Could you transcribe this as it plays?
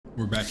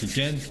We're back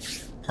again,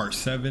 part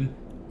 7.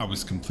 I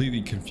was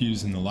completely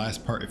confused in the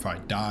last part if I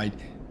died.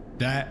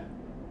 That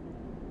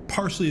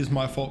partially is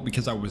my fault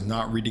because I was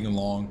not reading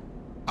along.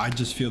 I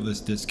just feel this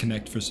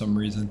disconnect for some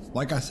reason.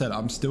 Like I said,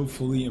 I'm still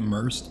fully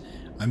immersed.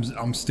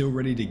 I'm still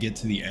ready to get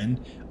to the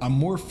end. I'm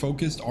more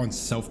focused on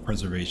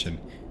self-preservation.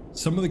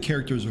 Some of the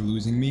characters are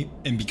losing me,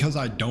 and because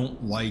I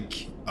don't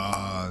like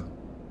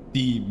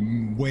the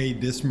way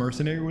this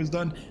mercenary was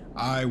done,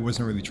 I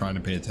wasn't really trying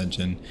to pay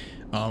attention.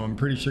 I'm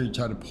pretty sure he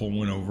tried to pull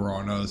one over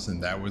on us,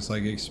 and that was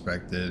like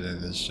expected,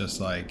 and it's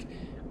just like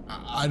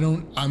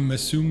I'm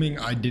assuming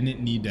I didn't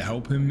need to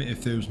help him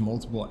if there's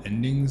multiple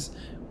endings,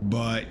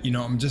 but you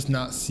know, I'm just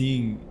not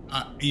seeing,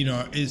 you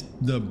know,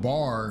 the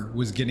bar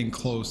was getting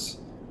close.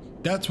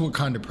 That's what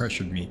kind of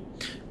pressured me.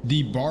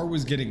 The bar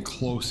was getting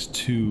close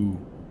to,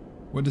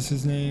 what is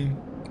his name?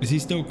 Is he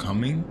still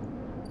coming?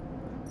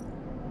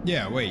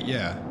 Yeah, wait,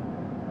 yeah.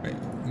 Wait,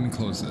 let me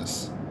close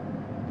this.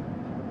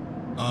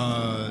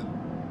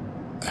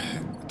 What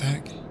the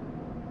heck?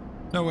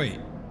 No, wait.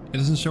 It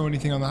doesn't show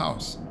anything on the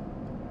house.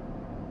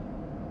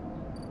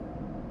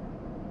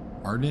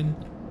 Arden?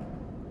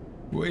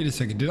 Wait a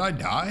second. Did I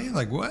die?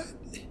 Like, what?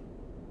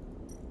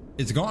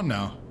 It's gone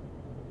now.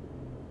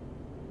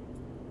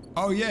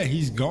 Oh, yeah,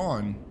 he's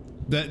gone.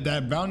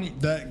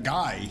 That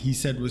guy he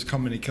said was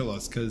coming to kill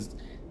us because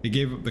they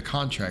gave up the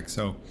contract.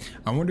 So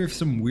I wonder if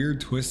some weird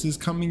twist is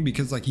coming,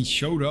 because like he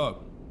showed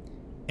up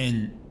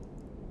and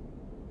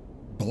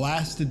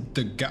blasted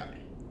the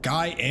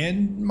guy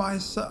and my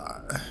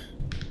son.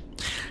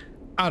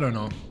 I don't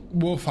know.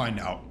 We'll find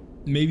out.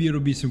 Maybe it'll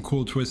be some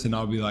cool twist and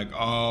I'll be like,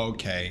 oh,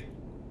 okay.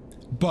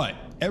 But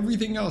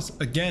everything else,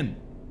 again,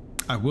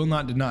 I will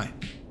not deny,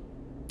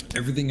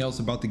 everything else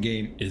about the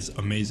game is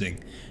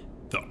amazing.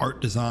 The art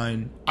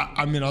design,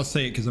 I mean, I'll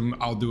say it because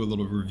I'll do a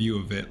little review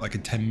of it, like a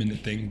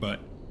 10-minute thing.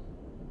 But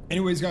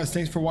anyways, guys,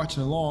 thanks for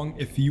watching along.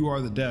 If you are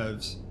the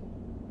devs,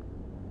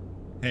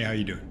 hey, how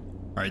you doing?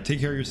 All right, take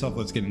care of yourself.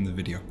 Let's get into the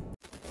video.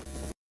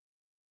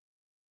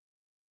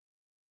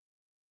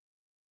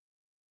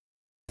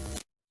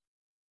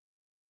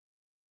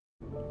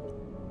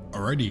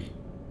 Alrighty,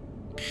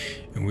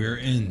 and we're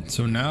in.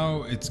 So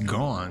now it's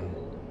gone,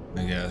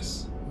 I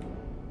guess.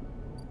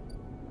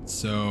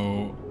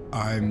 So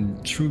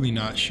I'm truly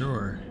not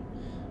sure.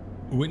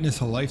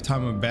 Witness a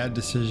lifetime of bad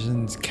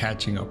decisions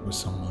catching up with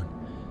someone.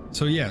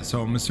 So yeah,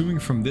 so I'm assuming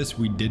from this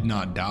we did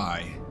not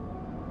die.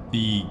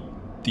 The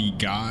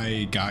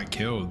guy got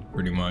killed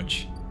pretty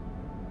much.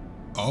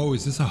 Oh,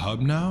 is this a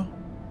hub now?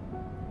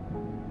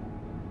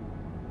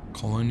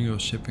 Colonial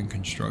ship and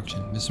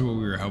construction. This is what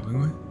we were helping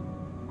with?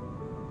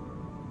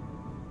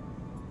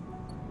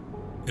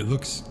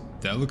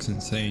 That looks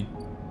insane.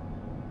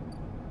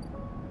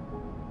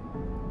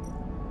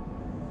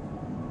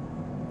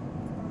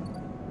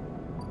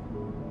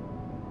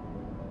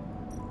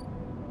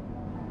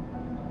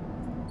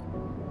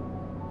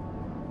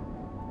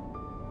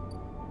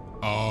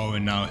 Oh,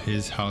 and now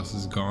his house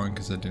is gone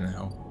because I didn't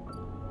help.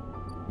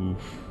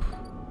 Oof.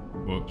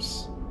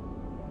 Whoops.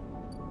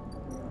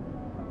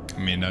 I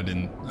mean,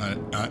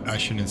 I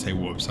shouldn't say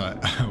whoops.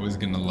 I was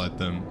gonna let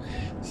them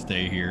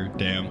stay here.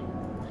 Damn.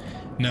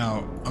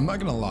 Now, I'm not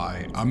gonna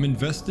lie, I'm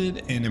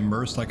invested and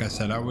immersed like I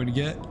said I would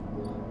get,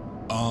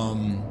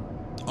 on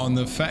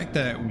the fact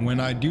that when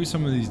I do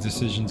some of these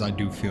decisions, I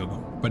do feel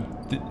them,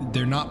 but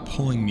they're not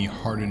pulling me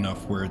hard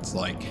enough where it's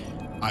like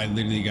I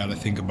literally got to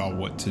think about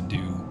what to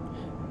do.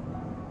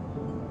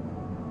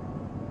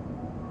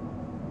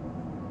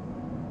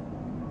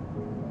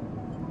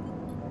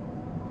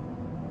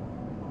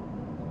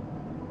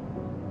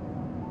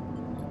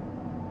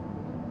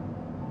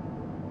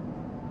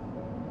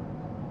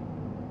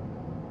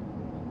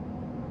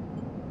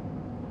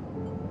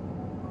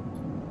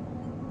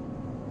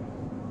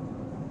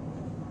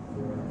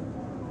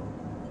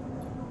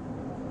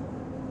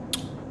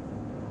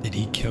 Did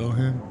he kill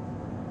him?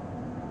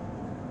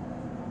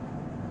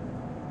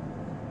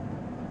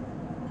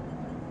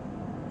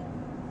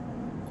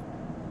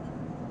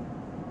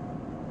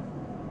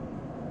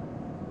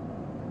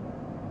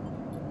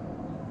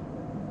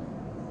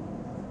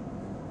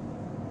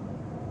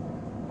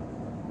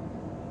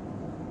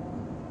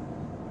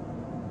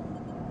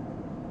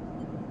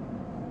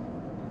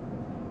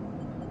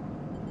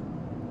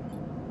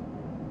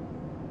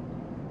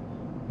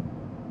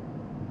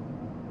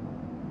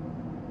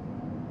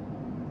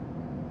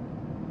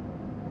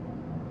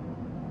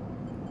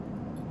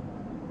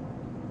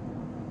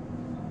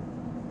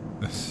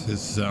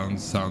 This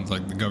sounds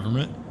like the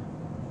government.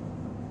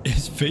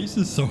 His face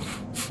is so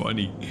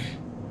funny.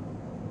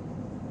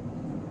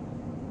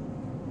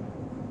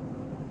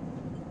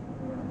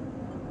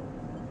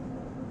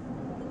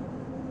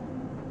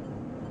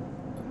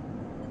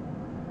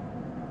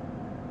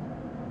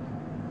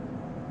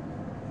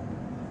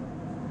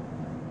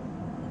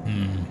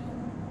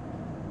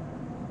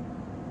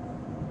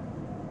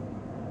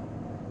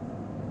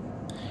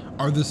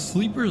 Are the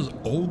sleepers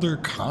older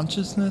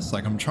consciousness?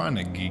 Like, I'm trying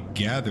to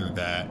gather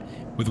that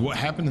with what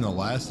happened in the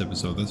last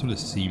episode. That's what it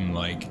seemed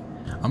like.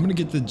 I'm gonna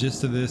get the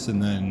gist of this and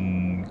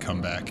then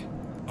come back.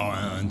 Oh,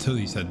 until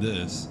he said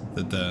this,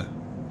 that the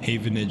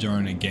Havenage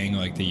aren't a gang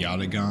like the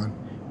Yatagon.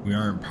 We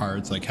aren't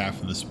pirates like half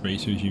of the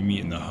spacers you meet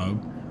in the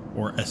hub,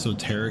 or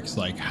esoterics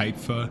like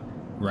Haifa,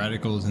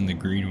 radicals in the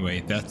Greenway.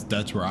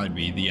 That's where I'd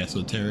be, the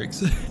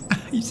esoterics.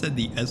 He said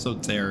the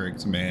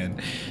esoterics, man.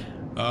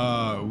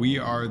 We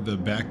are the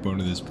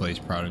backbone of this place,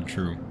 proud and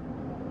true.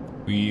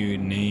 We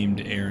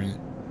named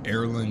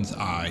Erlin's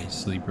Eye,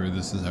 Sleeper.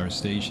 This is our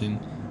station.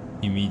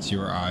 He meets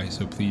your eye,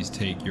 so please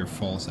take your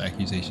false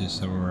accusations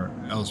somewhere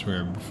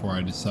elsewhere before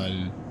I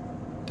decide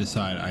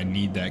I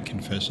need that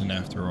confession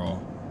after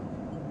all.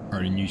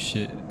 Pardon you,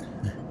 shit.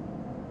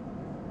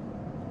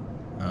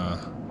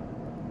 I'm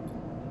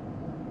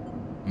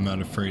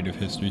not afraid of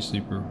history,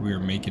 Sleeper. We are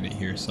making it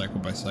here, cycle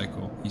by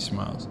cycle. He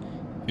smiles.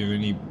 If you have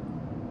any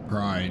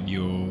pride,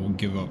 you'll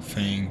give up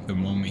Fang the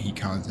moment he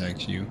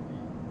contacts you.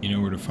 You know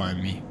where to find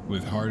me.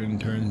 With Harden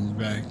turns his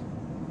back.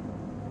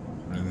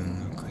 Rather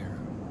than the clear.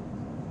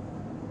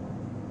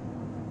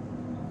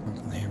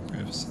 The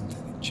handprint of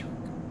synthetic chewing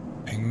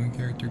gum. Penguin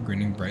character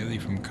grinning brightly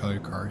from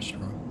colored card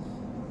straw.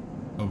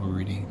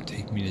 Overreading.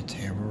 Take me to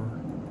Tamor.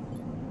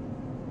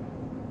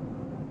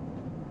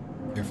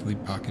 Carefully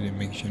pocket it,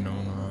 make sure no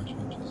one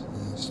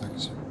watches. Stuck,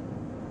 sir.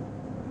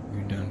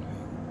 You're done.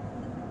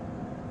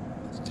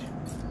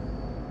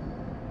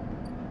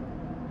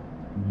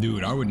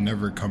 Dude, I would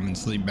never come and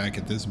sleep back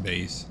at this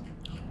base.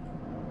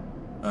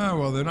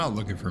 Well, they're not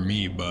looking for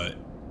me, but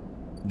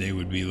they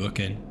would be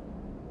looking.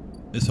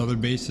 This other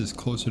base is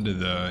closer to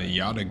the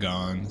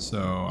Yatagon,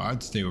 so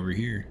I'd stay over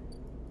here.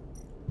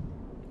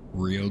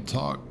 Real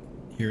talk.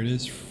 Here it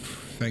is,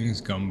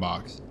 Fang's gum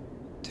box.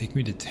 Take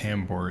me to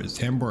Tambor. Is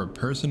Tambor a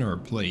person or a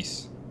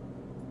place?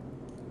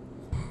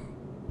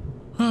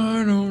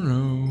 I don't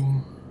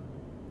know.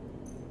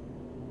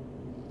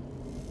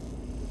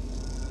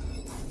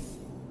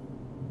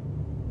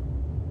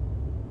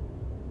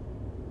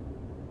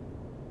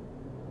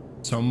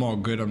 So I'm all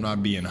good. I'm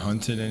not being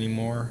hunted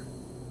anymore.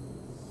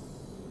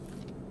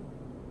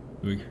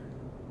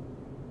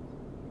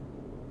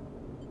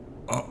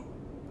 Oh.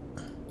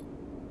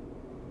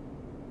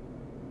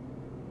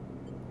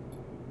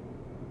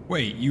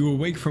 Wait, you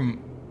awake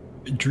from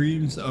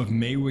dreams of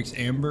Maywick's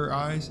amber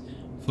eyes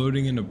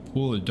floating in a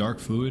pool of dark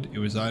fluid? It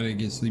was I that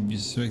get sleep. You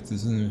suspect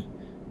this isn't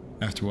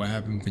after what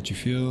happened, but you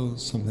feel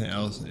something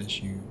else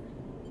issue.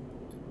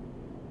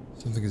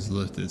 Something is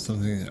lifted.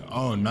 Something.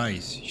 Oh,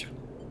 nice.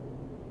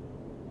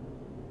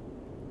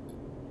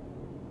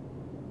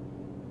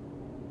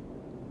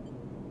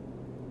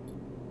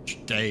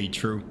 Stay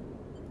true.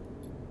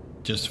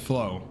 Just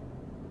flow.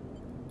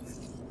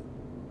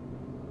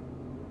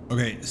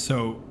 Okay,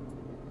 so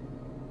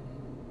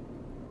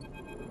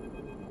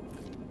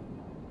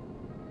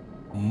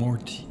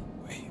Moritz?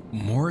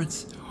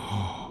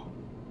 Oh.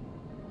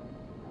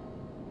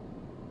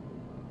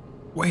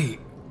 Wait.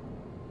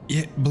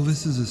 Yeah,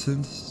 BLISS is a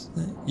sense.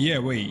 Yeah,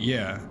 wait,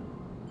 yeah.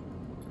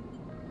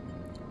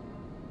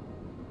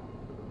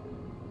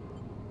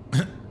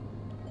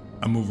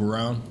 I move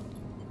around.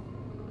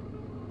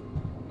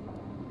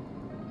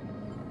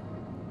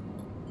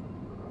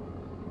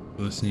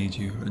 BLISS needs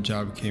you. A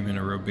job came in,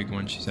 a real big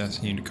one. She's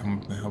asking you to come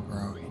up and help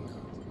her out. He knows.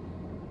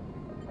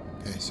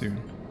 Okay, soon.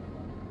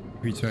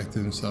 He reads back to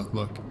himself.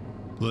 Look,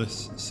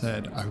 BLISS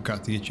said, I've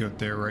got to get you up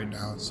there right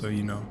now, so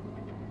you know.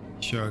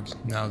 He shrugs.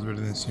 Now's better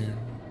than soon.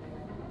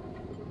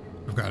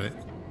 I've got it.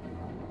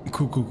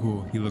 Cool, cool,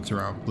 cool. He looks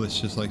around. BLISS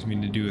just likes me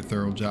to do a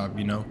thorough job,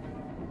 you know?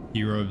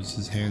 He rubs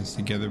his hands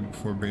together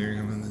before burying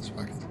them in his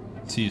pocket.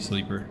 See you,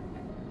 Sleeper.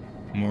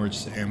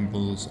 Moritz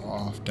ambles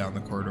off down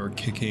the corridor,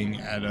 kicking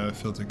at a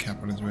filter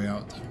cap on his way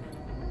out.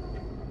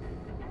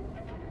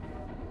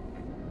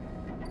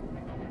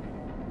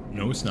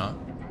 No, it's not.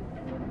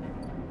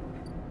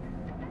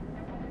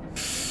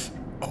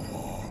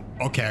 Oh,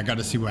 okay, I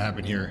gotta see what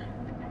happened here.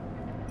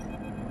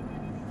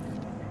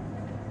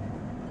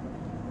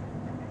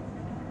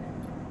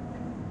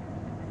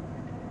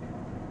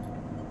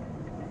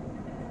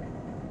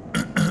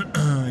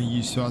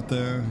 You saw it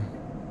there.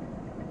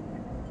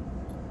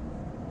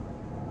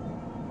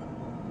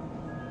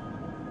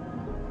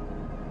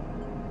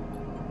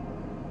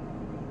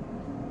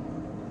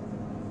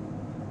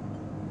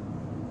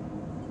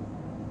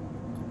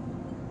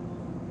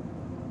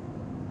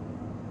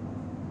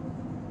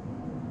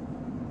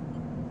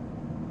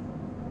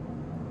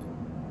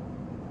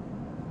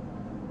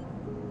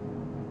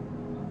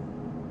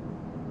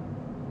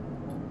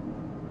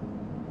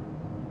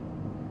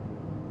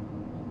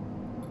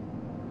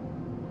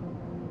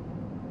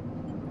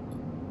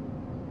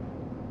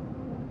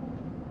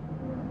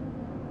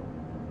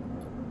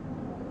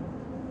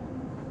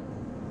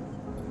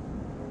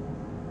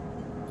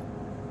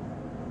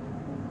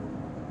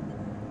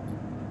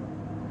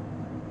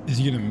 Is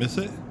he gonna miss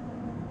it?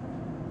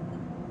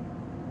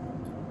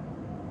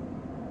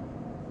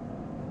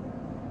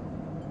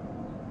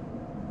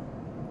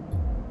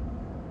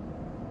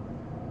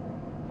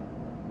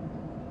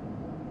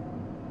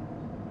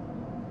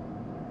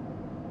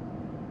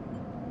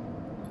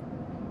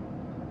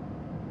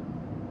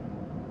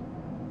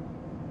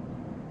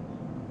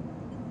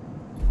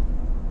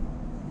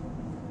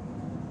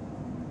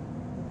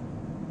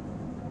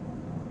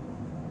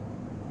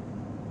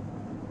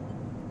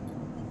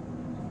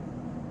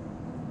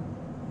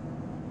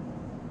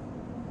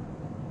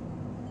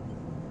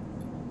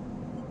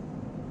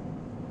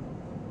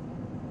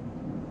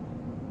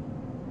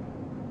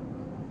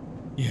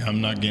 Yeah,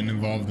 I'm not getting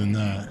involved in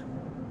that.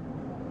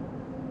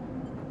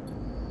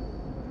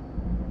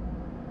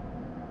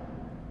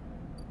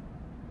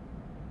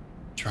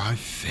 Drive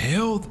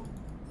failed?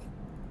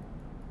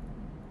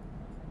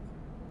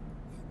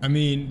 I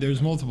mean,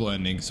 there's multiple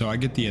endings, so I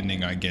get the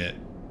ending I get.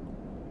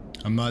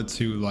 I'm not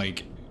too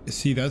like,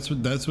 see, that's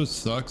what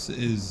sucks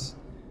is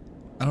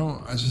I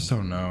just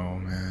don't know,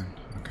 man.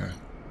 Okay.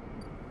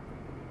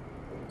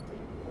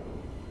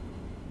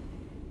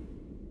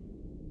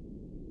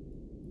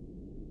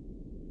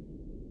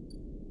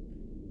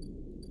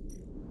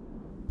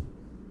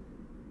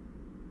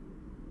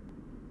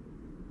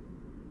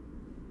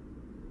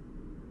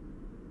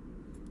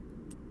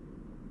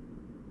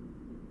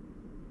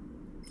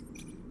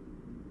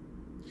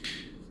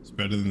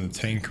 Better than the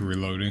tank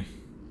reloading.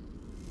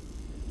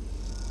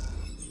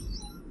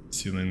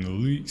 Sealing the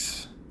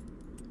leaks.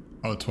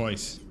 Oh,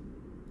 twice.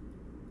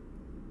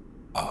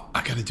 Oh,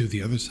 I gotta do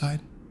the other side?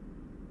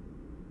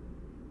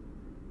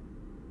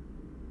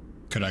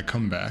 Could I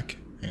come back?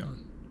 Hang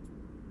on.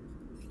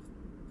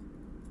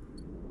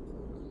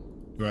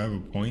 Do I have a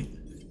point?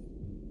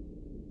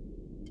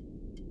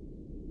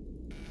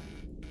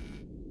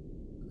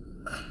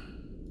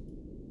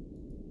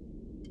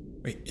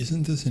 Wait,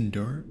 isn't this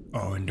Endor?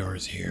 Oh,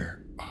 Endor's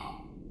here.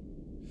 Oh.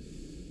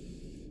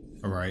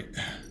 All right.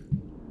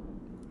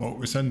 Well,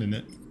 we're sending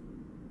it.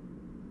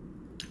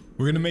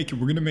 We're gonna make it.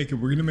 We're gonna make it.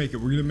 We're gonna make it.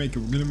 We're gonna make it.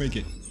 We're gonna make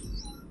it.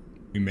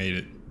 We made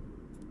it.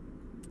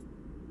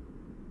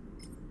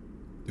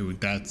 Dude,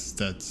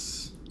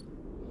 that's...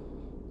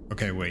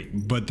 Okay,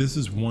 wait. But this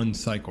is one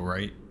cycle,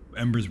 right?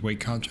 Ember's weight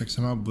contract.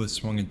 Somehow Bliss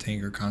swung a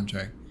tanker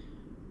contract.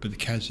 But the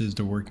catch is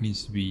the work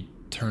needs to be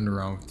turned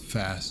around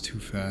fast. Too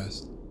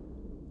fast.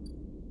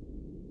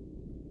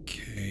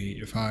 Okay,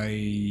 if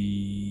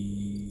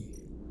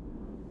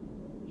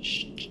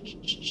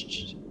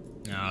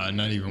nah,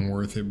 not even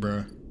worth it,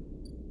 bro.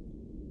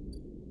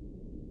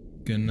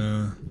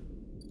 I'm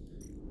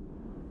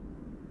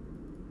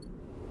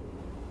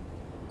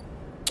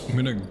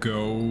gonna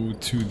go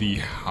to the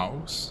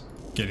house,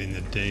 getting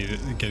the data,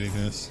 getting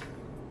this.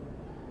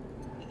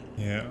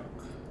 Yeah.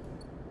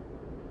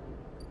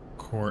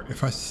 Core.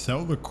 If I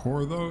sell the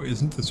core though,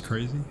 isn't this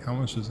crazy? How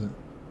much is it?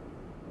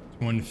 It's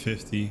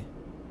 150.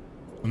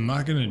 I'm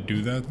not gonna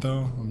do that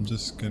though. I'm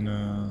just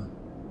gonna...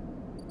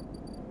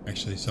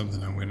 Actually,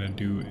 something I'm gonna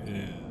do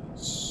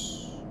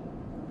is...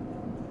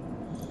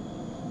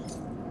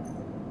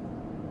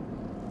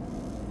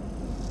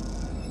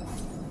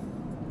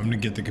 I'm gonna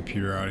get the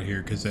computer out of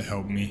here because it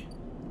helped me.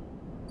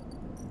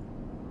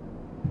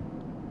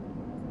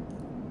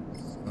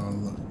 So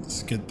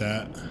let's get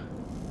that.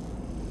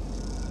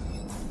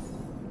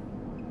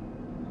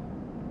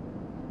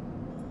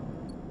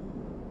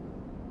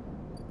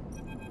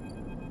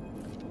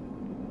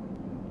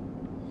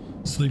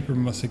 Sleeper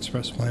must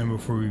express plan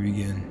before we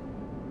begin.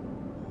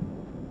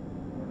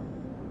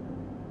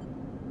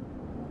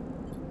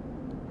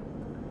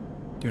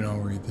 Do not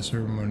worry, the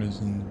server mode is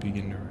in the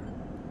beginner.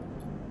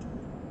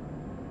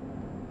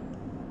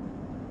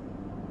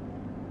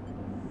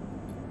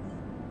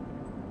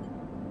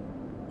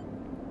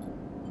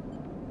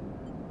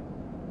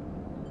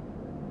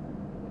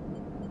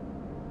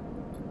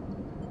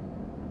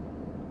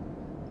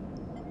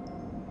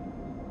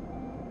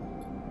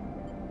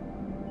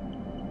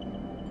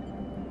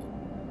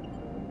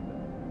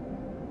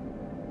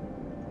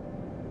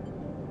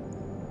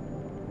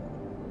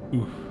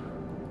 Oof.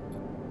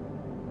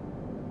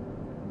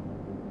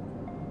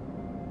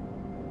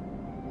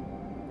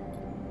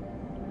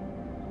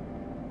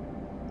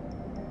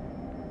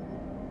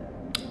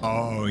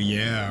 Oh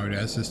yeah,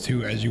 that's this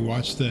too. As you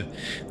watch the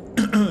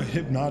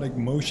hypnotic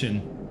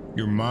motion,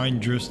 your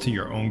mind drifts to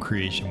your own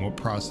creation. What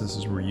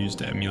processes were used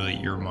to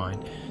emulate your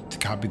mind to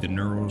copy the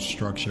neural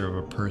structure of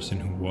a person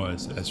who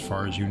was, as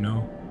far as you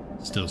know,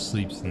 still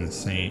sleeps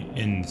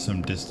in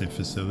some distant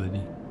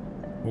facility?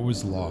 What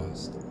was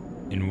lost?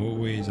 In what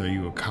ways are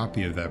you a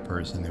copy of that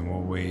person? In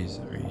what ways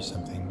are you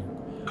something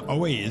new? Oh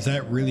wait, is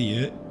that really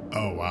it?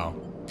 Oh wow.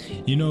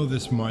 You know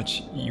this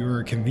much. You're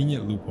a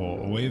convenient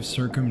loophole, a way of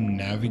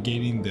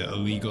circumnavigating the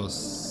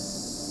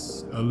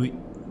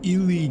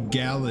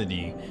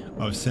illegality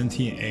of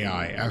sentient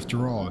AI.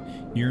 After all,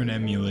 you're an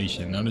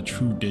emulation, not a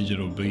true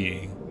digital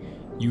being.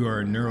 You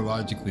are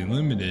neurologically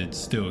limited,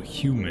 still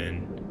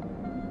human.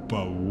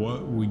 But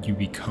what would you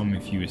become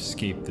if you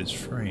escaped this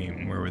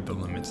frame? Where would the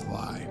limits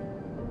lie?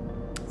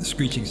 The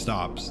screeching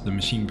stops. The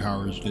machine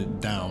powers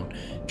down,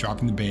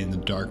 dropping the bay in the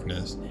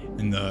darkness.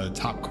 In the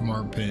top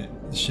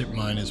compartment, the ship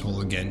mind is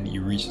whole again.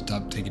 You reach the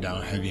top, take it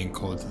down, heavy and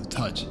cold to the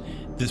touch.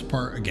 This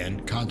part, again,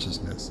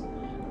 consciousness.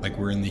 Like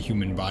we're in the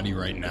human body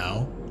right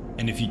now.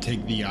 And if you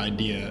take the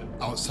idea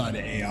outside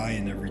of AI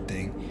and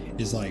everything,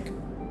 is like,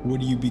 what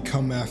do you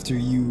become after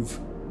you've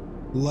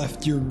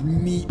left your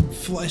meat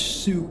flesh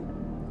suit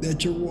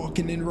that you're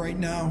walking in right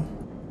now?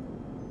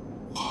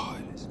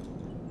 What?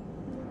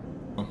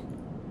 Oh.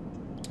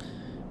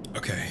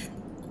 Okay.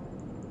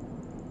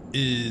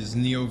 Is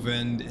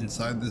Neovend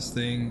inside this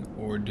thing,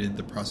 or did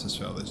the process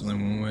fail? There's only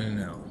one way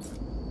now.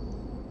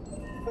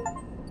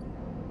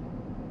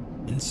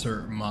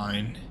 Insert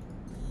mine.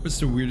 What's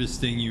the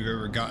weirdest thing you've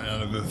ever gotten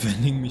out of a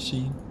vending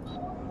machine?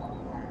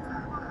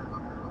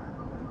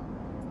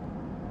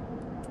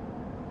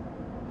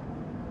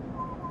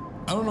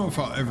 I don't know if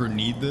I'll ever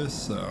need this,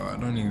 so I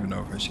don't even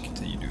know if I should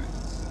continue doing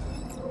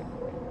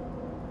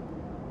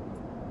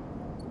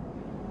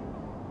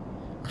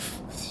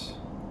this.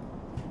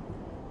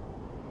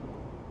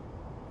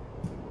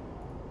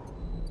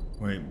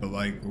 Wait, but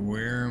like,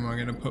 where am I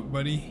gonna put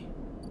Buddy?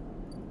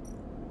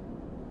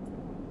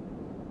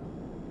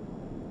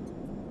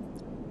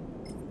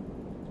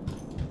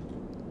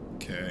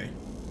 Okay.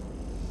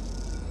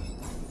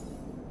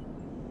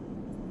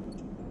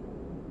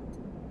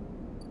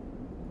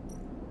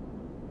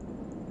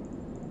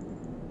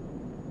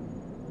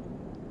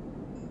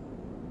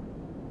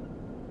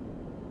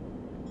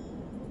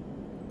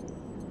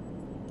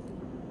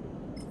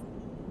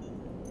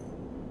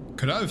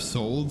 Could I have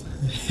sold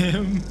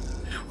him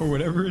or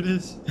whatever it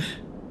is?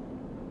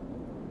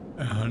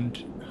 A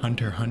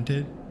hunter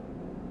hunted?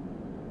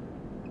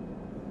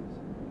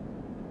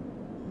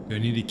 Do I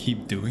need to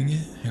keep doing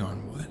it? Hang on,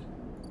 what?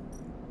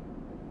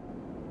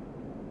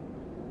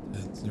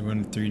 That's one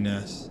of 3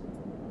 nests.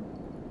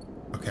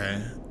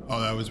 Okay. Oh,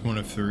 that was one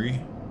of 3.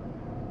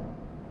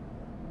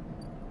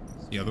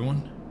 What's the other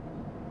one?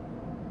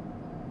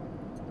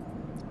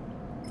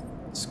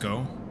 Let's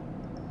go.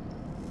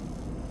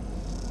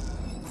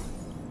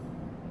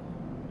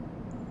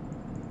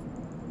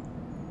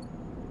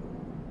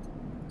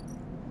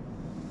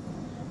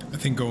 I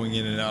think going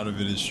in and out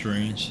of it is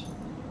strange.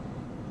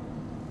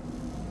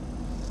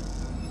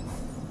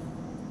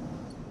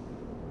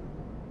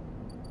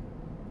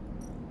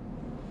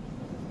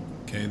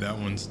 Okay, that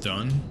one's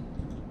done.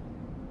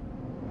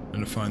 I'm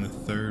gonna find the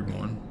 3rd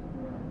one.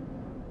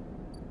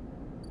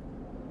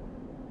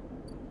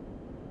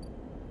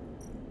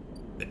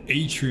 The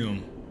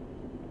atrium.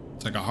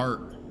 It's like a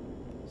heart.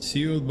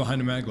 Sealed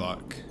behind a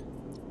maglock.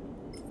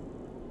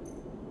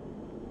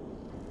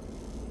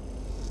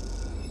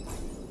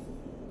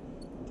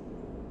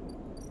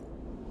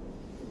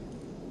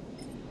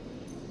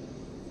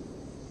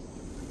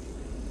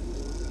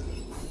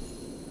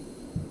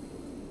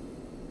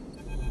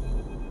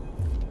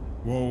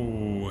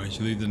 Whoa, as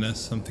you leave the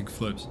nest, something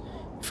flips.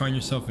 You find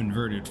yourself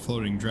inverted,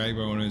 floating, dragged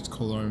by one of its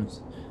cold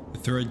arms. The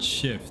threads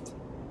shift,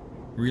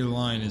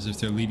 realign as if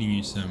they're leading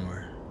you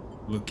somewhere.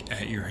 Look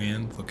at your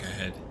hand, look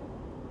ahead.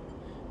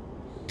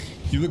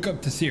 You look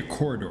up to see a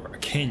corridor, a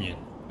canyon,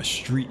 a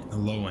street in the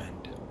low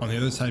end. On the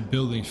other side,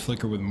 buildings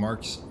flicker with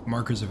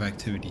markers of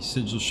activity,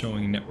 sigils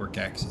showing network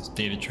access,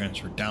 data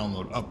transfer,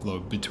 download,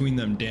 upload. Between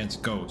them dance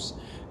ghosts,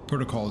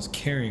 protocols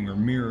carrying or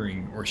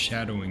mirroring or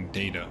shadowing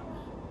data.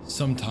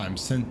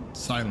 Sometimes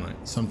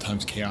silent,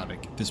 sometimes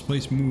chaotic. This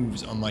place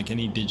moves unlike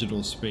any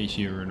digital space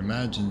you ever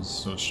imagined,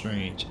 so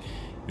strange.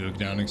 You look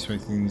down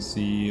expecting to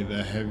see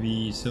the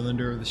heavy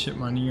cylinder of the ship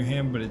mine in your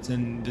hand, but it's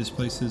in this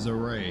place's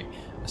array.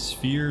 A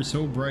sphere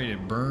so bright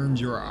it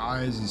burns your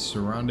eyes is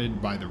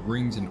surrounded by the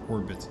rings and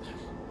orbits.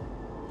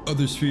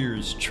 Other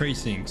spheres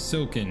tracing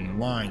silken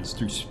lines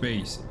through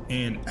space,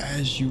 and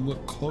as you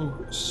look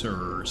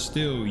closer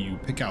still, you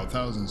pick out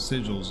thousands of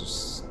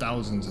sigils,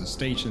 thousands of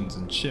stations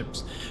and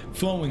ships,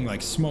 flowing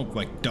like smoke,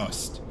 like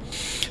dust.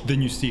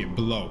 Then you see it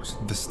below,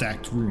 the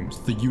stacked rooms,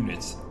 the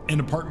units and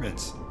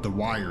apartments, the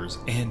wires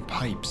and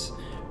pipes,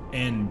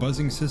 and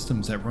buzzing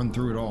systems that run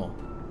through it all.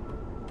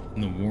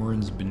 And the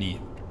warrens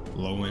beneath.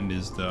 Low end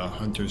is the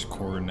hunter's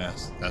core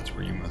nest. That's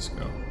where you must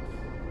go.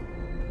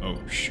 Oh,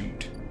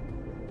 shoot.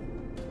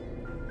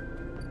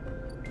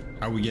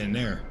 How are we getting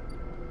there?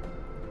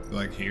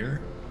 Like here?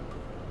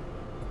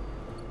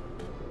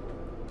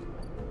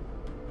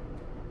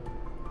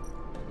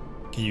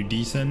 Can you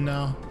descend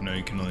now? No,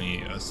 you can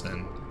only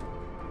ascend.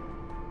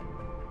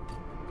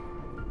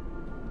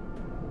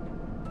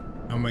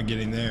 How am I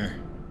getting there?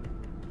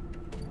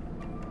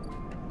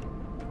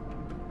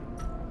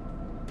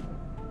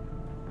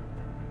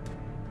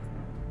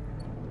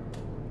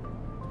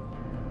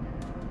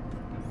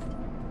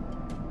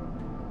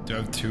 Do I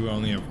have 2? I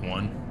only have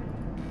 1.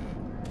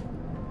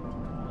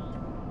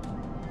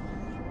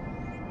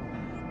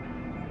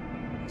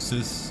 Is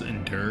this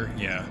endure?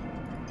 Yeah.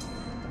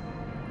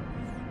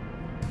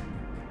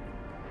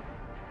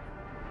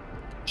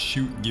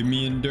 Shoot, give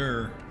me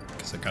endure.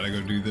 Because I gotta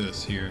go do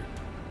this here.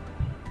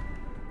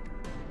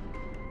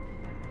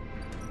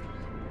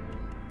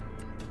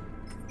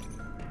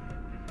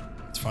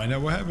 Let's find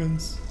out what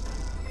happens.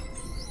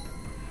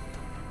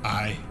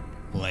 I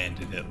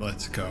landed it.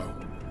 Let's go.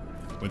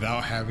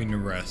 Without having to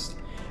rest.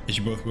 As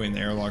you both wait in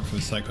the airlock for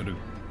the cycle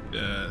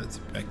to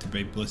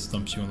activate, Bliss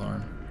thumps you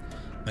alarm.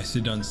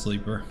 Nicely done,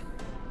 sleeper.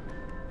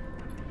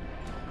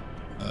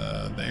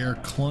 The air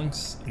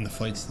clunks and the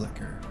flight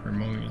slicker. For a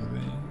moment,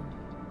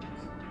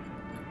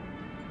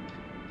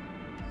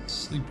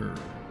 sleeper.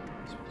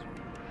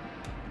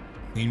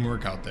 Clean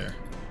work out there.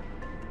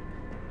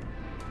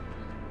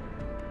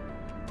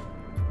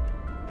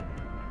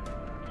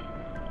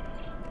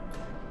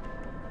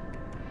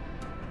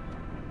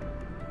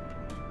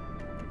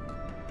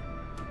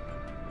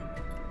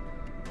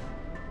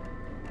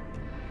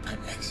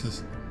 Alright,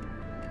 Nexus.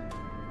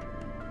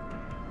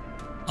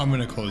 I'm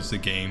gonna close the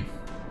game.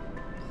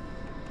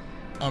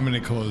 I'm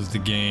gonna close the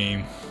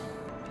game.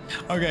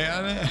 Okay,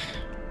 okay.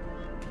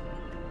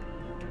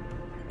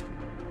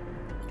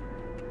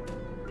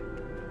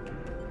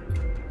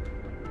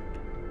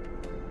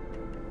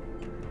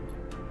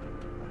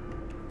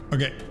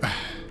 Okay.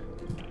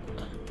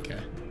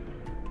 Okay.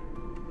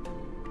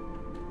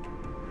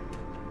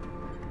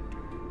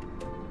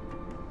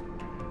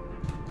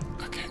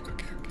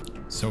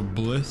 So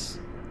Bliss.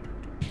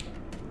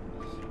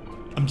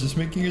 I'm just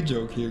making a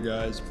joke here,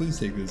 guys. Please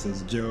take this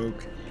as a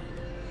joke.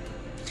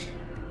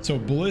 So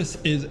Bliss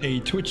is a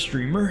Twitch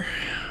streamer,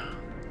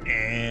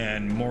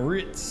 and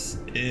Moritz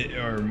is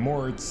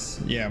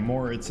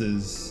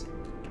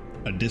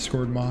a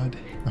Discord mod.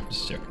 I'm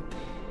just joking.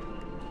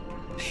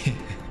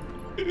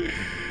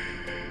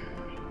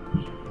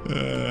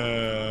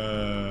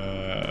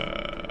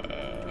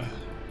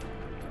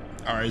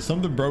 All right,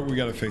 something broke. We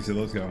gotta fix it.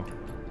 Let's go.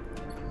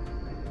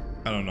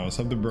 I don't know.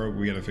 Something broke.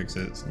 We gotta fix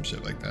it. Some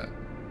shit like that.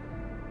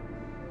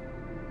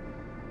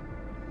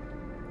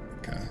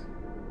 Okay.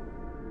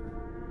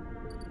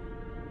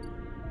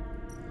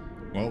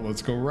 Well,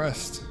 let's go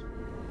rest.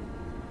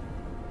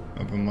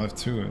 Up and left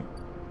to it.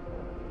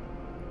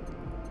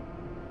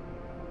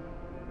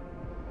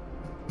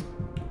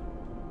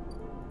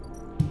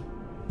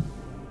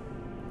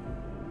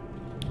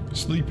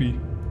 Sleepy.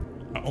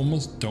 I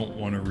almost don't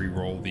want to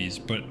re-roll these,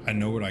 but I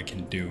know what I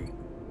can do.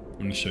 I'm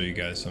gonna show you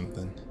guys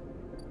something.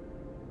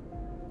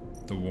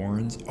 The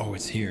Warrens. Oh,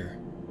 it's here.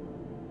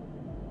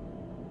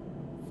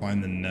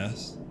 Find the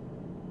nest.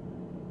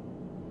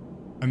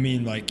 I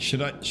mean, like,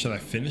 should I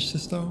finish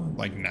this though?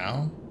 Like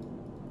now?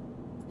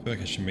 I feel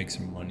like I should make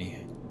some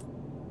money.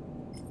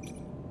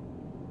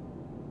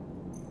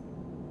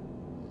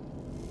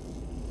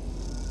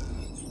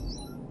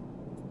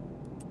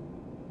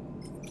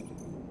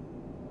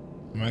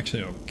 I'm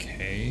actually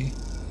okay.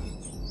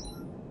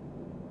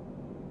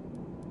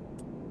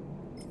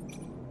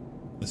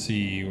 Let's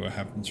see what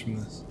happens from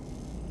this.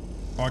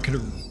 Oh, I could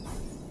have.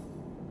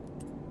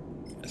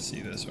 Let's see,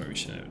 that's why we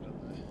shouldn't have done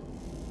that.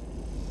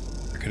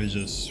 I could have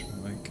just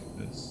like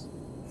this.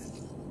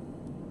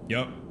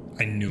 Yup,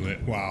 I knew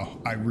it. Wow,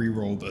 I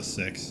re-rolled a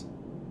 6.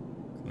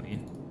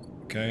 Clean.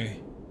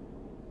 Okay.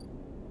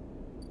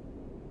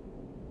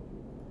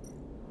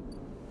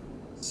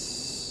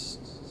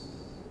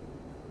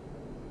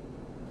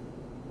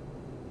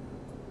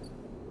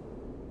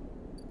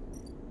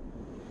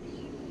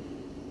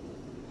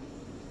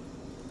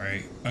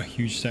 Alright, a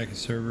huge stack of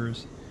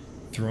servers,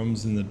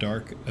 thrums in the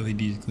dark,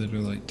 LEDs glitter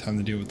like time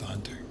to deal with the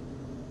hunter.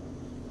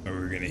 Or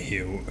we're gonna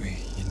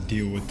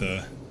deal with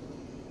the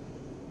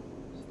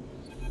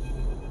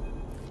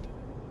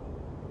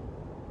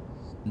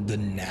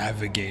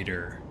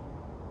navigator.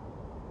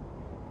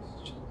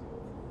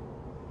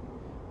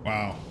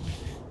 Wow.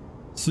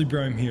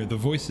 Sleeper, I'm here. The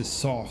voice is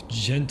soft,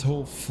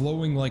 gentle,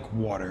 flowing like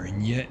water,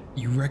 and yet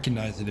you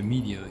recognize it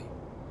immediately.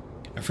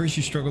 At first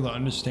you struggle to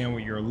understand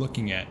what you're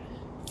looking at.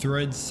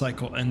 Threads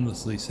cycle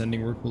endlessly,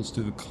 sending ripples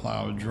through the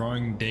cloud,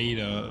 drawing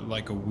data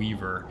like a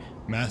weaver.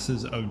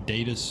 Masses of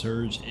data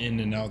surge in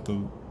and out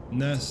the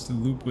nest,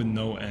 loop with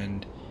no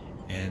end.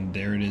 And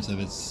there it is at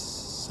its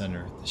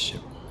center, the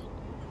ship mine.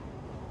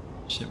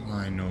 Ship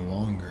mine no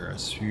longer, a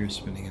sphere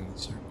spinning in the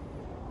circle.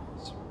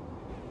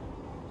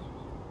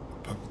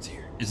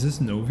 Puppeteer. Is this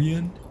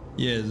Novian?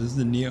 Yeah, is this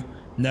the Neo?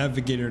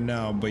 Navigator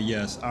now, but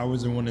yes, I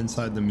was the one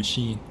inside the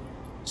machine.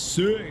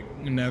 Sick!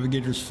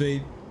 Navigator's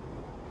fate.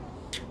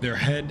 Their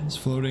head is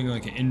floating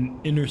like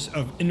an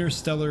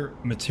interstellar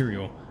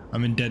material.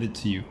 I'm indebted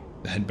to you.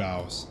 The head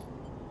bows.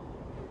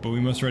 But we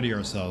must ready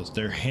ourselves.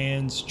 Their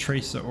hands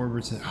trace the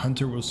orbits. The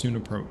hunter will soon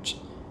approach.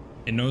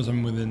 It knows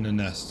I'm within the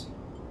nest.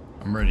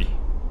 I'm ready.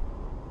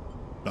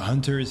 The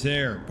hunter is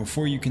there.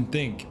 Before you can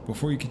think,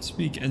 before you can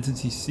speak,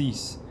 entities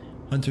cease.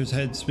 Hunter's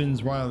head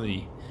spins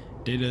wildly.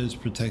 Data is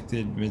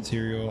protected.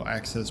 Material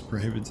access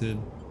prohibited.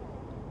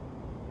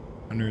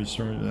 Under a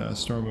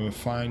storm of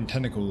fine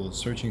tentacles,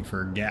 searching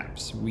for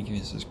gaps,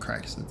 weaknesses,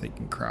 cracks that they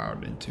can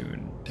crowd into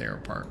and tear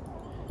apart.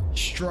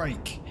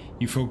 Strike!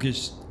 You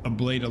focus a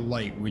blade of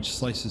light which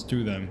slices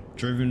through them,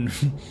 driven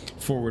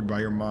forward by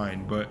your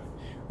mind, but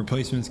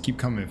replacements keep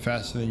coming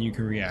faster than you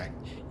can react.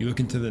 You look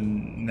into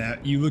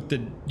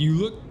you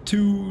look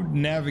to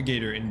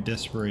Navigator in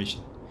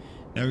desperation.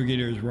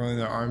 Navigator is rolling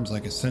their arms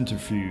like a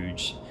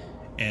centrifuge.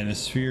 And a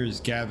sphere is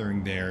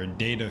gathering there,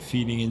 data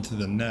feeding into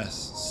the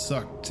nest,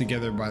 sucked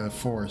together by the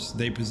force.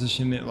 They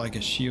position it like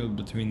a shield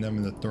between them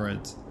and the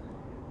threads.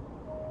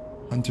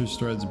 Hunter's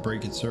threads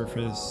break its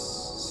surface,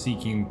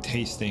 seeking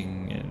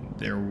tasting, and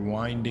their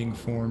winding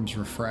forms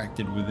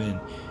refracted within.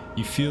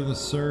 You feel the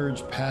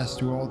surge pass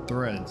through all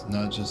threads,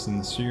 not just in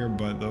the sphere,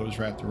 but those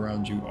wrapped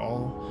around you.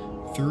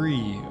 All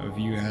 3 of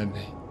you had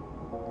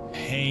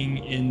hang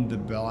in the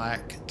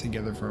black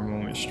together for a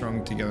moment,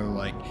 strung together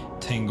like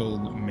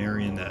tangled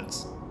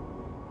marionettes.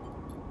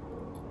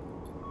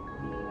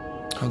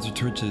 Hunter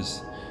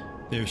twitches,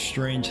 Their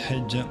strange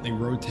head gently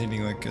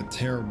rotating like a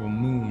terrible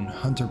moon.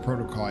 Hunter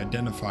protocol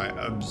identify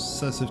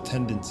obsessive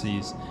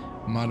tendencies,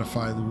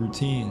 modify the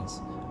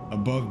routines.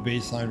 Above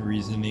baseline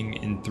reasoning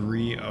in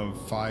 3 of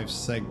 5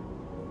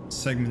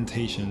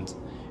 segmentations.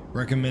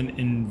 Recommend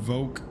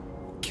invoke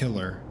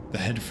killer. The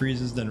head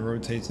freezes, then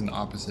rotates in the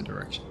opposite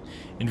direction.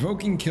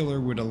 Invoking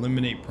killer would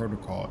eliminate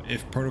protocol.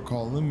 If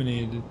protocol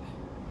eliminated,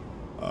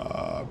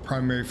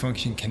 primary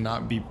function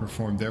cannot be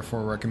performed.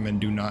 Therefore, recommend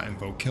do not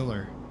invoke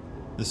killer.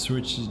 The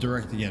switch is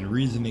direct again.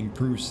 Reasoning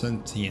proves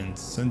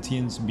sentience.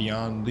 Sentience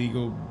beyond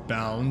legal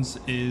bounds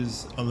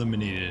is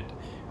eliminated.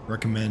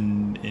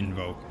 Recommend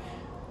invoke.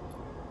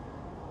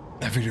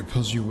 Navigator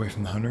pulls you away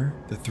from the hunter.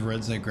 The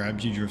threads that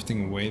grabbed you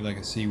drifting away like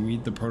a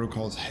seaweed. The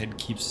protocol's head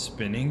keeps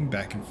spinning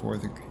back and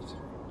forth. It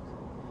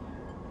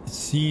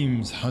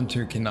seems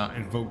hunter cannot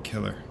invoke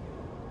killer.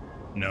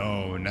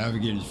 No,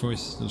 navigator's voice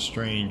is still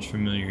strange,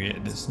 familiar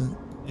yet distant.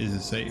 Is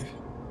it safe?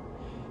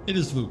 It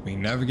is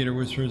looping. Navigator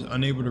whispers,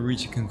 unable to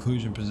reach a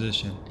conclusion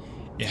position.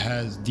 It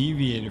has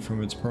deviated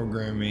from its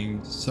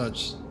programming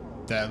such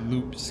that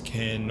loops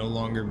can no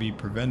longer be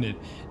prevented.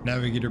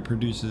 Navigator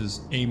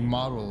produces a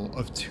model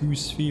of 2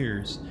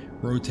 spheres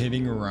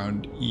rotating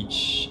around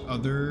each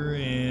other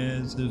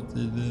as if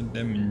to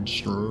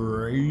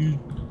demonstrate.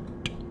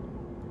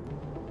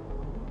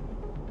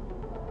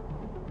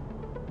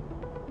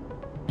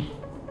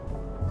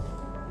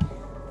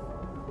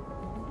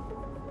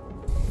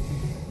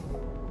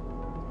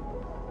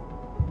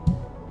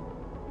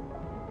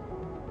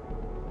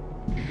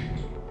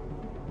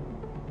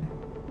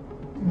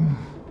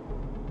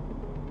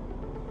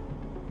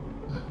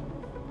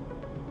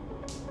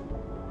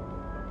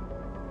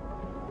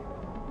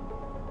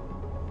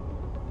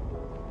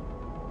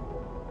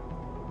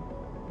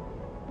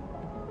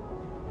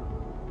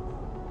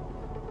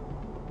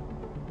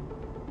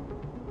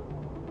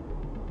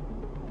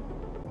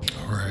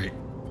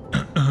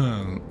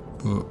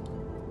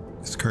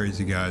 It's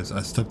crazy, guys.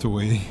 I stepped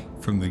away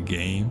from the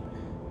game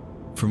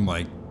from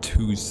like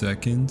 2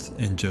 seconds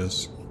and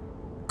just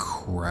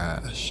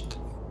crashed.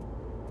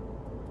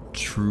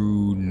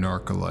 True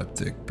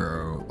narcoleptic,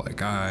 bro.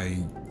 Like,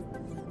 I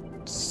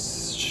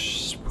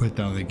put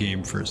down the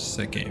game for a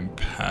second and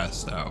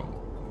passed out.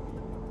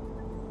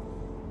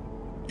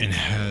 And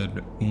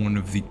had one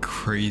of the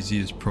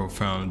craziest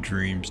profound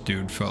dreams,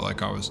 dude. Felt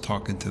like I was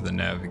talking to the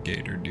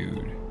navigator,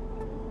 dude.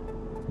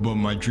 But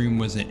my dream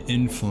wasn't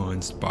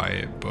influenced by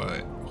it,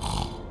 but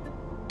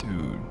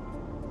dude.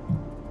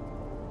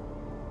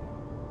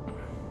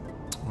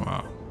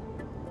 Wow.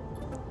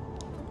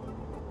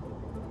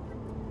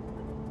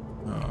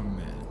 Oh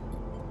man.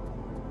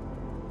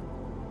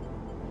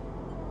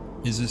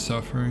 Is it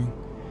suffering?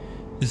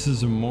 This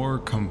is a more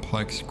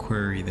complex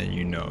query than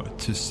you know.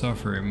 To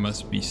suffer, it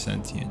must be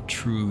sentient,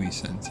 truly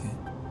sentient.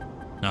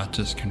 Not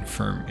just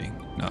confirming,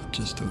 not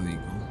just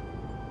illegal.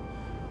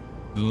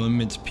 The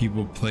limits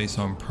people place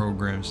on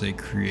programs they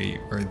create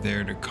are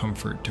there to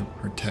comfort, to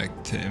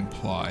protect, to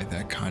imply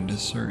that kind of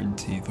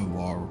certainty the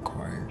law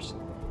requires.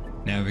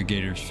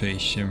 Navigator's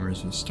face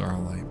shimmers with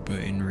starlight,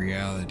 but in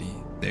reality,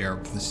 they are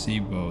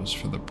placebos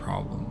for the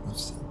problem of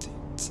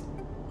sentience.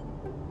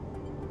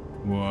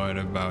 What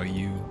about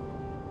you?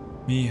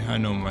 Me, I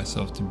know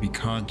myself to be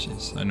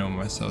conscious. I know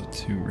myself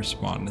to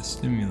respond to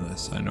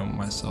stimulus. I know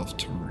myself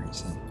to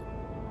reason.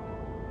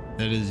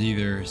 That is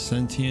either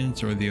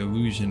sentience or the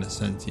illusion of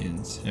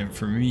sentience, and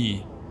for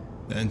me,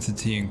 the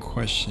entity in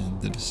question,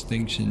 the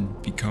distinction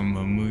become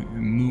a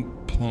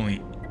moot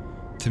point.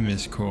 To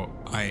misquote,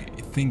 I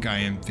think I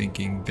am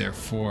thinking,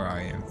 therefore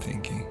I am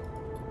thinking.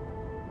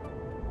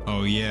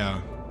 Oh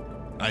yeah,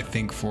 I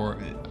think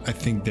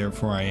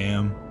therefore I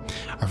am.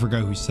 I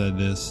forgot who said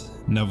this.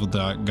 Neville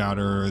Goddard,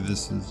 or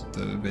this is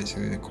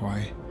basically the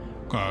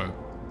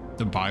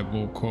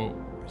Bible quote.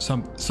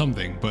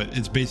 Something, but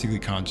it's basically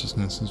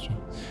consciousness.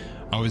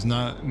 I was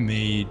not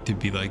made to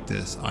be like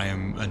this. I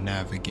am a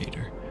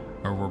navigator,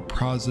 a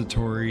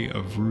repository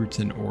of routes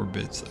and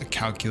orbits, a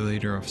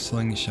calculator of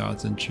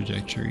slingshots and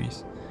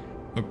trajectories,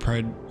 a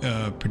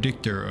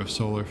predictor of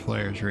solar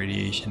flares,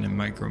 radiation, and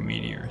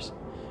micrometeors.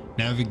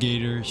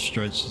 Navigator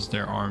stretches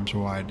their arms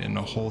wide, and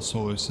the whole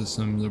solar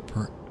system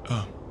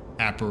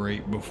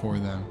apparate before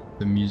them.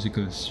 The music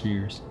of the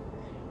spheres.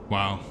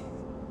 Wow.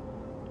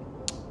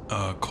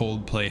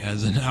 Coldplay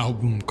has an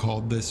album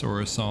called this,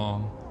 or a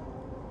song.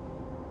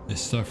 This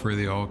stuff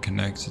really all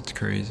connects. It's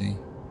crazy.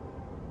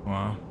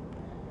 Wow.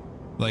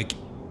 Like,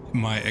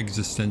 my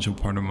existential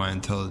part of my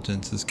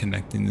intelligence is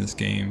connecting this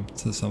game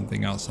to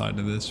something outside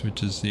of this,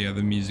 which is the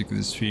music of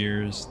the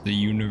spheres, the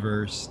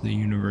universe. The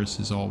universe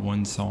is all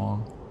one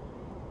song.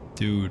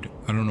 Dude,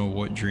 I don't know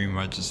what dream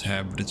I just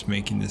had, but it's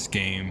making this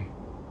game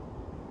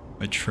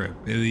a trip.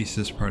 At least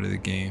this part of the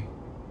game.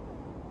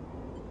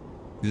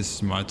 This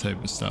is my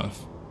type of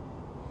stuff.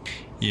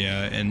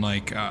 Yeah, and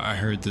like I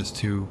heard this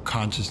too,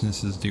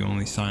 consciousness is the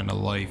only sign of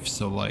life.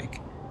 So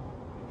like,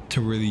 to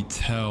really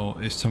tell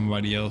if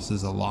somebody else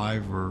is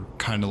alive or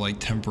kind of like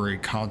temporary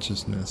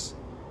consciousness,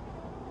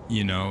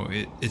 you know,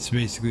 it's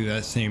basically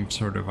that same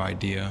sort of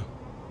idea.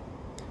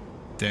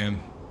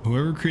 Damn,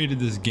 Whoever created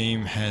this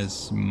game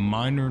has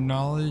minor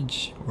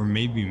knowledge or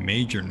maybe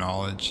major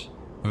knowledge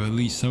of at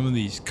least some of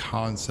these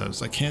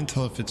concepts. I can't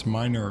tell if it's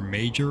minor or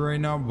major right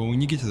now, but when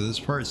you get to this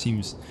part, it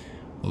seems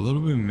a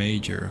little bit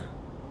major.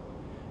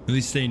 At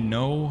least they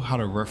know how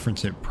to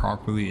reference it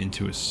properly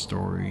into a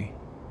story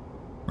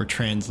or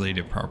translate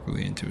it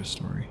properly into a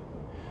story.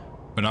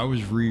 But I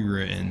was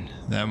rewritten,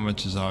 that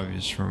much is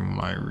obvious from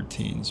my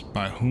routines.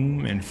 By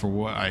whom and for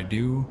what I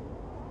do?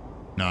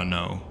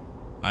 No.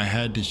 I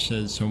had to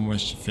shed so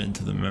much to fit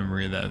into the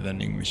memory of that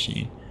vending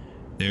machine.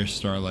 There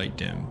starlight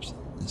dims.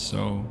 And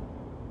so,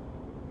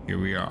 here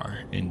we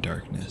are in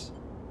darkness.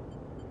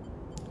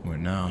 What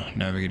now?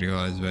 Navigator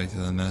glides back to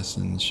the nest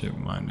and the ship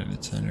mind at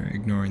its center,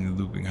 ignoring the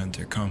looping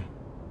hunter. Come.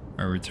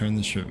 I return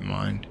the ship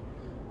mind.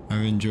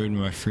 I've enjoyed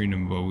my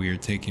freedom, but we are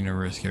taking a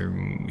risk every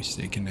moment we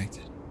stay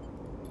connected.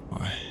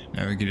 Why?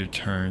 Navigator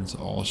turns,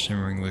 all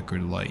shimmering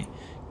liquid light.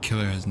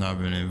 Killer has not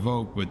been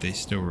invoked, but they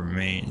still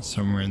remain.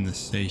 Somewhere in the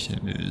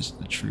station is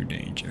the true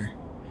danger.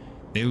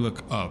 They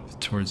look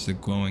up towards the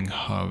glowing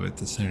hub at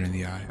the center of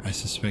the eye. I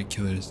suspect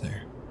Killer is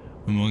there,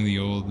 among the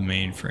old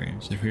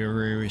mainframes. If we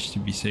ever wish to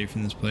be safe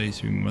in this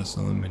place, we must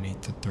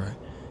eliminate the threat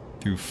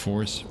through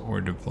force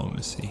or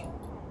diplomacy.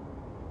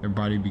 Their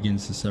body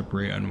begins to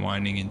separate,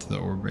 unwinding into the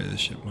orbit of the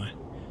ship mine.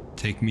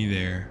 Take me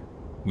there.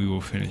 We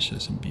will finish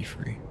this and be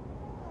free.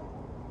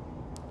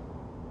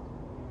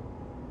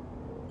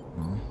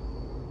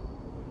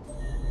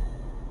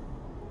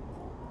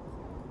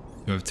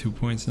 Do I have 2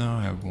 points now?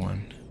 I have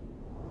 1.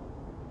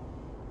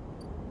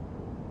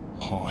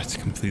 Oh, it's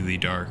completely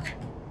dark.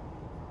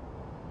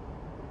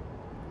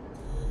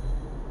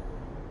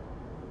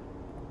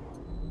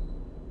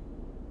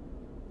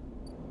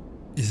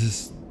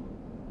 Is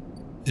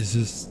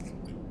this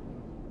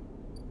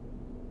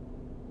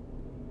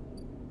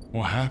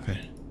what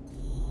happened?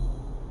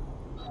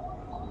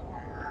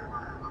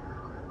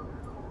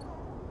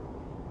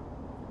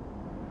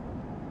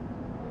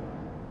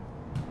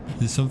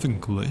 Did something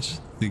glitch?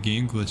 Did the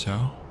game glitch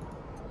out?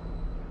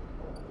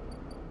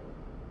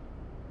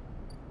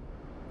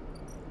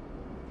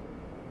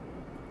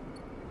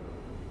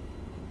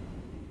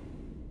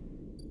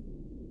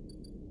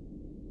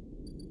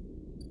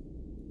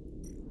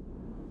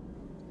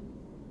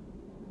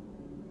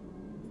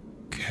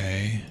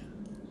 Okay.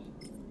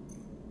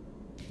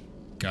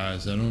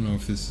 Guys, I don't know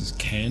if this is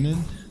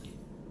canon.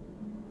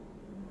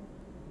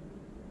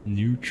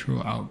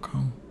 Neutral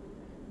outcome.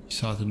 You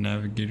saw the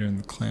navigator and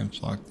the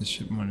clamps locked. The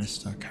ship mine is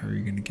stuck. How are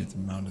you gonna get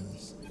them out of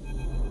this?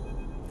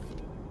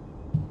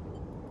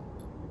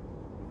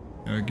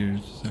 Navigator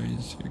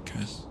decided to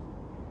cast.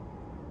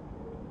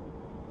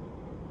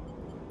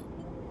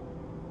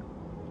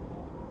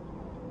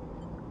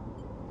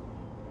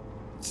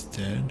 It's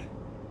dead.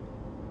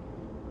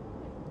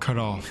 Cut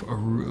off a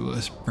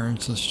rootless,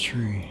 branchless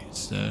tree.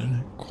 It's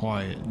dead.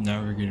 Quiet.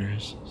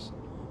 Navigators.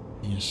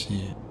 You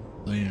see it.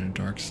 Laying in a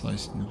dark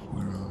slice in the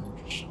void.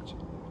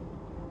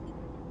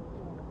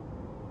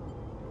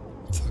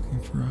 It's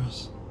looking for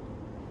us.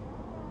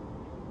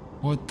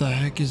 What the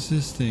heck is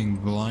this thing?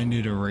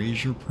 Blinded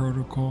erasure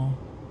protocol?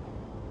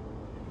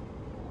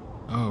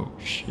 Oh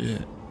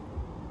shit.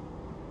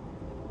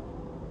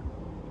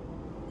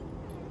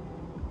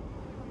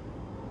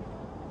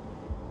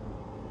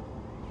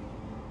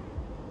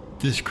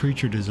 This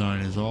creature design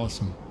is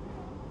awesome.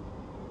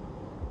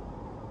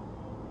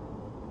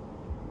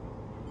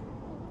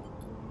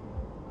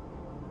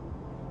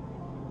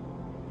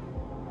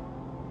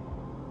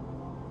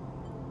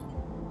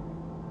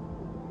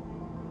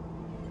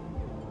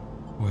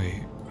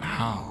 Wait,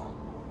 how?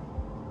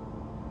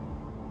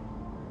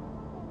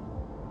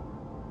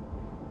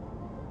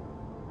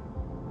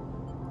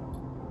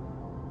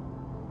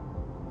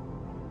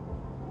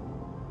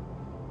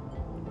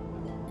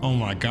 Oh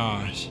my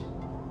gosh.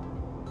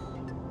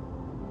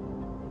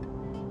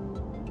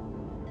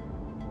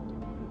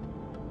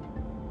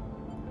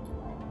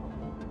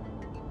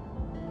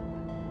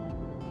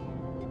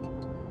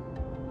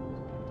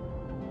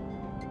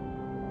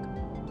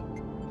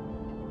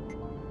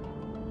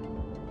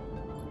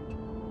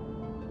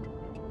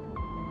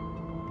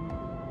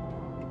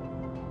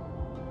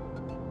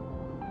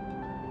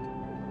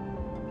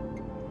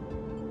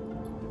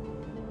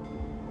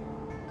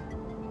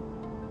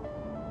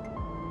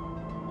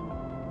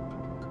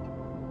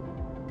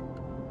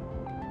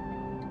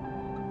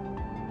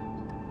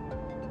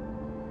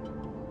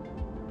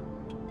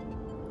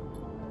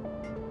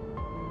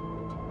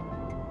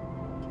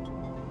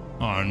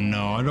 Oh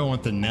no, I don't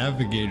want the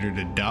navigator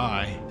to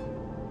die.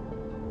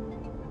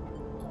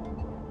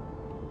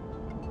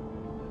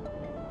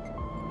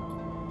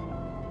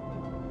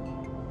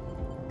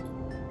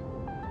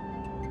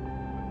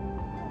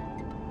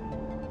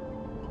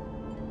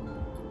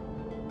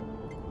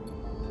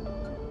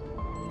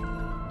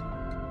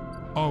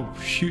 Oh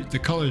shoot, the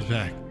color's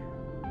back.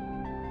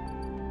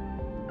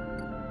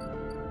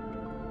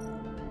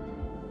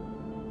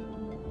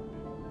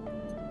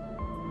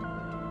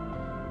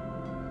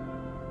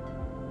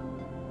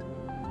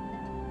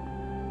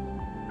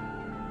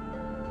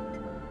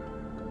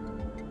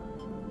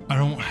 I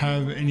don't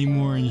have any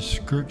more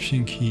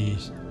inscription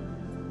keys.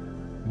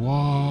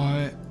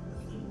 What?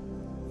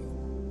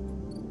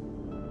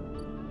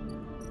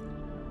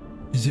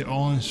 Is it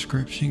all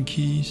inscription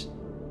keys?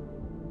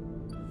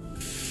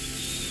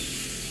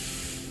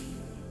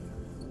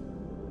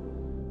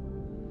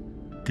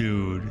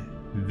 Dude,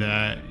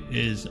 that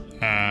is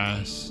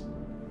ass.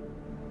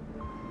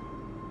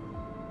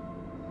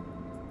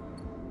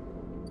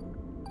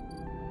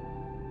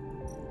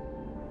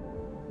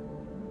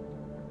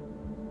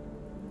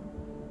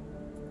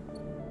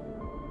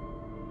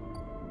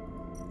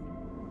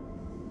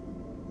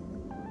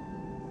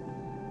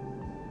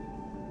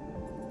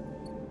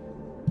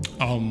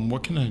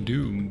 What can I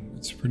do?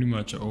 It's pretty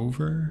much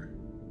over.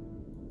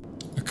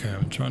 Okay,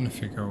 I'm trying to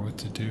figure out what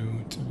to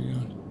do, to be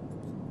honest.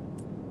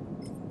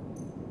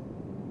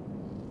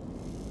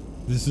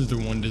 This is the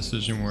one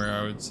decision where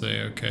I would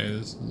say, okay,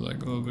 this is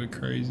like a little bit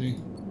crazy.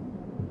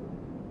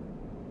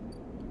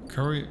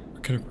 I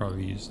could have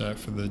probably used that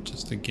for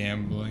just the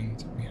gambling.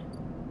 To be honest.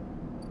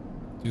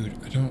 Dude,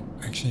 I don't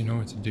actually know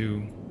what to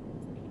do.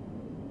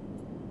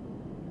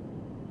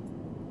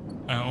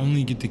 I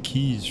only get the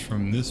keys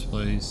from this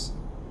place.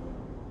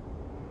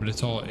 But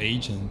it's all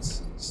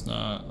agents. It's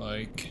not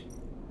like...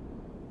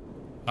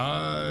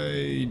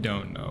 I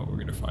don't know. We're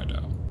gonna find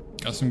out.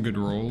 Got some good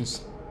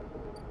rolls.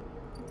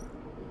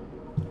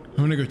 I'm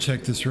gonna go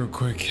check this real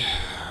quick.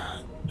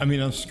 I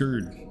mean, I'm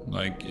screwed.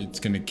 Like, it's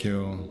gonna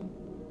kill...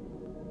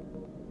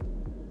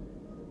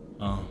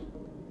 Oh.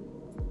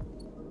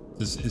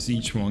 Is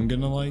each one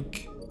gonna,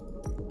 like,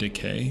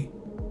 decay?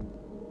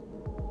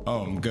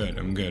 Oh, I'm good.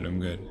 I'm good. I'm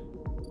good.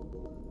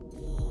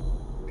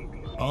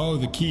 Oh,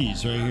 the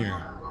keys right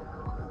here.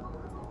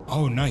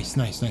 Oh, nice,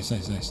 nice, nice,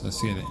 nice, nice.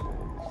 Let's get it.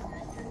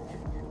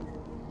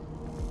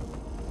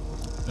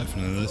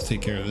 Definitely, let's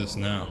take care of this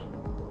now.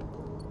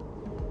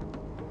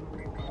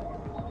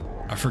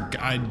 I forgot,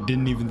 I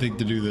didn't even think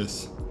to do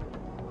this.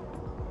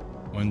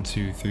 1,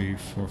 2, 3,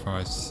 4,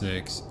 5,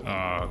 6.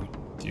 Oh,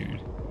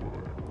 dude.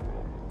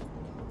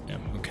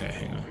 Damn, okay,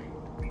 hang on.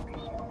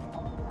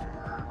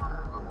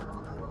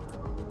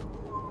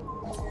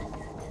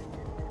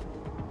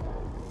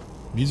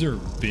 These are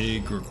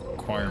big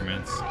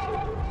requirements.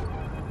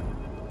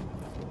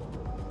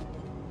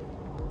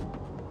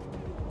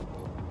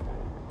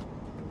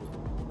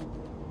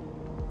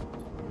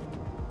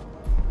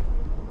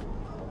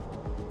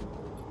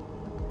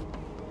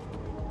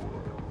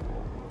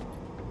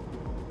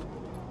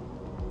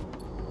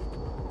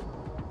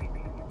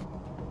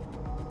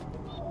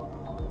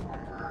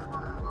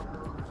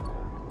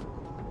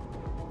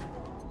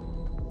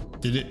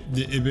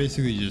 It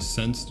basically just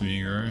sensed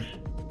me, right?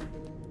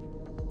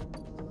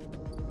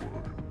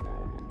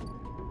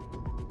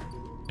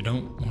 I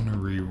don't want to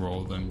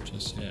re-roll them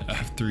just yet. I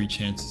have 3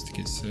 chances to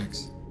get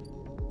 6.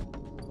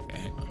 Okay,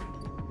 hang on.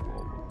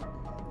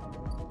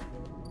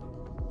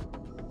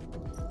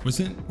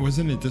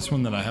 Wasn't it this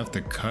one that I have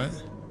to cut?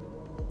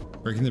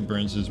 Breaking the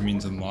branches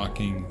means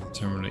unlocking the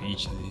terminal to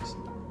each of these.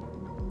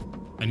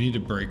 I need to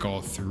break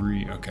all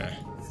 3. Okay.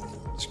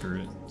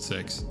 Screw it.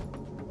 6.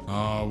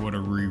 Oh, what a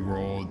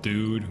re-roll,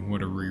 dude.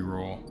 What a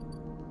re-roll.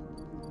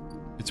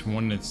 It's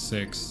 1 to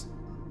 6.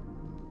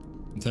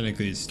 And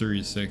technically it's 3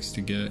 to 6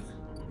 to get.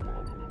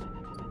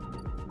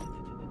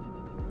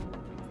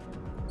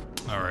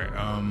 Alright,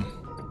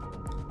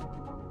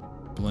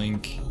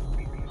 blink.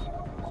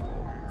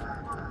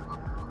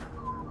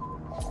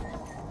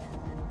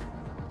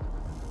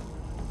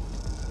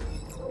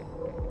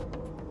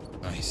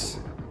 Nice.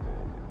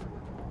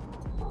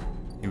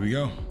 Here we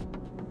go.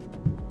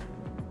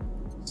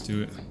 Let's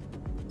do it.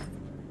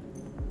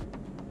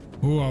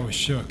 Ooh, I was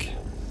shook.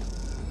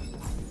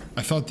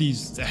 I thought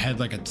these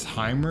had like a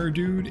timer,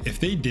 dude. If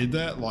they did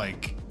that,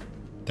 like,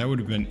 that would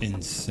have been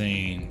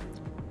insane.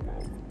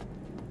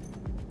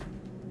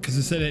 Because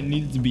it said it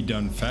needed to be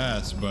done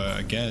fast, but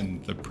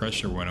again, the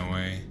pressure went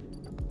away.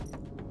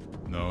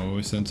 No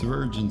sense of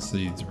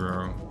urgency,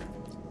 bro.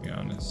 To be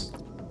honest.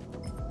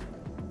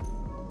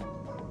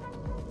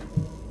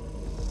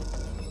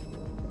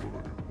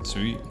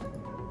 Sweet.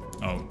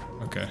 Oh,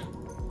 okay.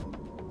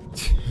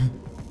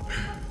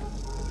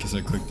 Guess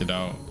I clicked it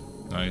out.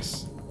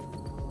 Nice.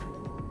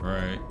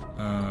 Right.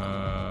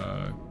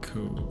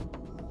 Cool.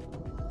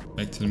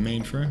 Back to the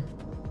mainframe.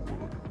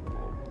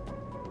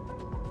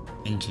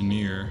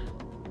 Engineer.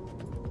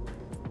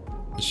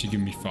 Did she give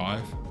me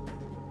 5?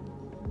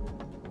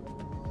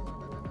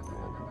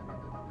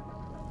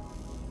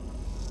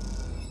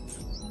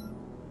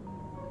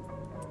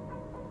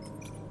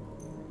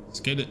 Let's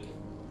get it.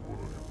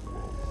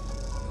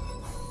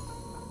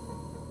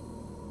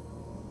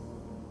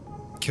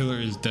 Killer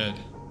is dead.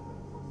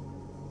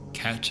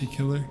 Catch a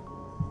killer?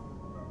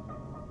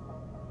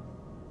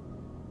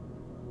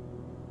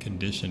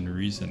 Conditioned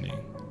reasoning.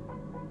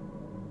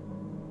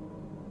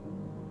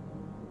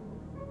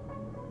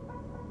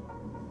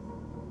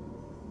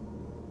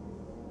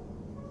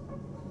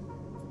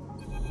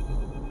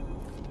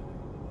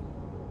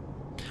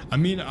 I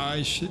mean,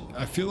 I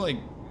feel like,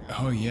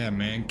 oh yeah,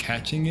 man,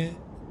 catching it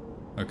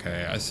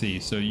Okay, I see.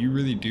 So you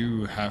really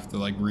do have to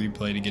like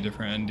replay to get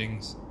different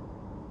endings.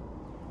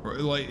 Or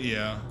like,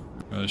 yeah.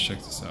 Let's check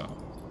this out.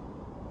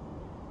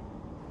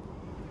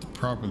 To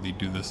properly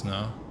do this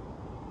now.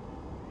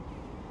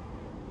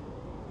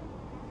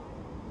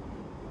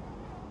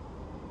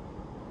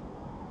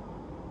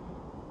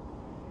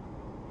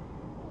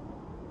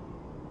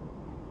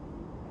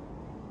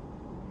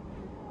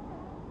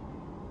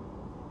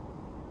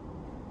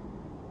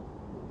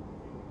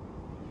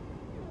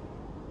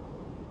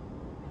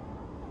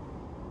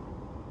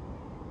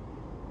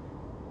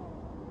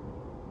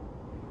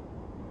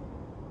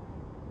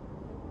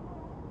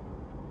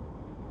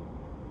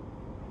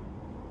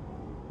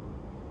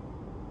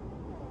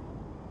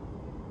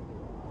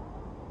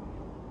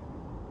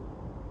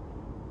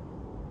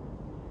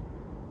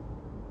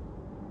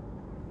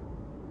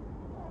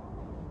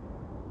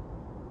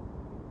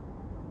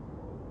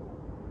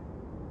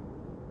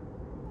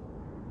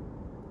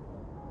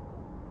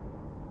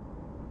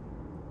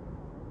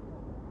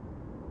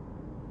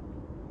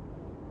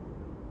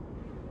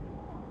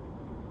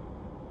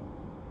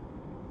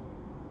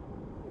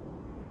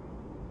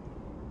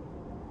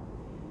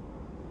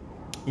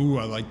 Ooh,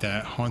 I like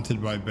that.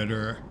 Haunted by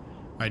better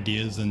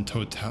ideas than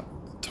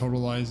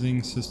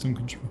totalizing system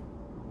control.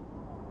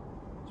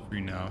 It's free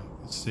now.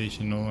 The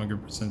station no longer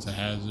presents a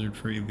hazard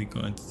for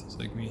illegal entities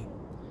like me.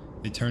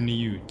 They turn to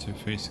you to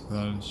face a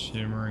cloud of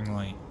shimmering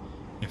light.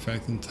 In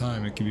fact, in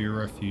time, it could be a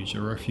refuge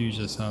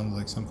that sounds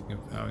like something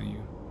of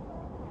value.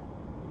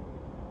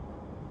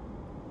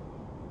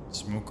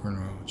 Smoke or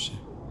no shit.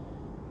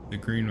 The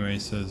greenway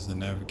says the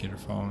navigator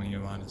following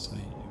your line of sight.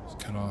 It was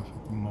cut off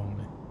at the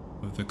moment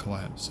of the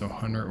collapse, so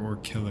hunter or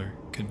killer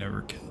could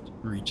never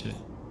reach it.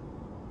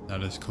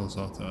 Not as close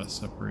off to us,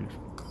 separated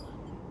from the cloud.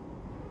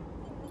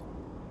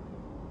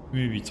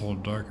 Maybe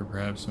told darker,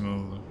 perhaps some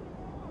of them.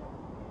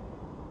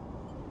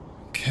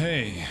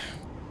 Okay.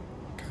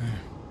 Okay.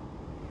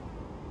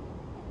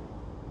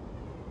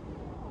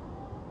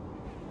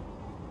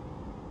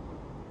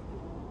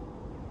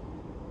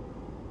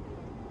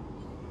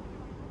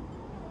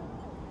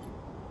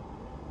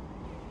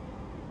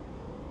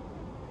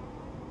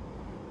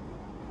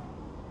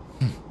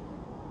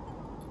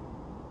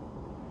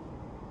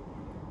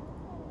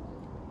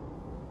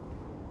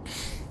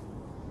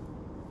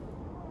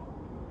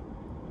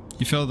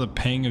 You felt the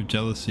pang of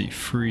jealousy,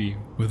 free,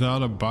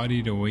 without a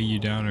body to weigh you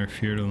down or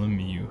fear to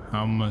limit you.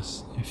 How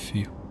must it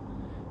feel?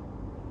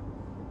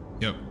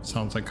 Yep,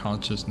 sounds like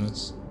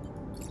consciousness.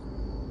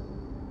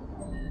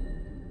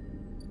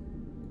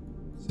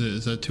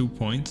 Is that 2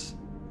 points?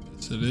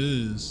 Yes, it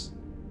is.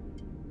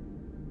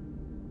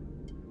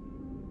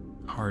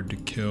 Hard to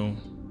kill.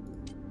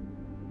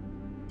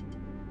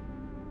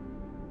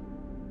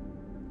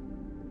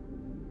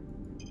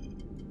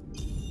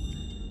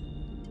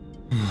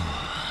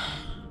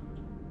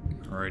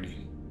 Alrighty.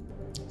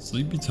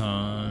 Sleepy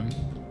time.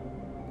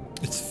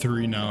 It's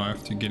 3 now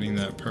after getting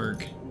that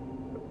perk.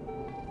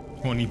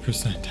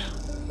 20% down.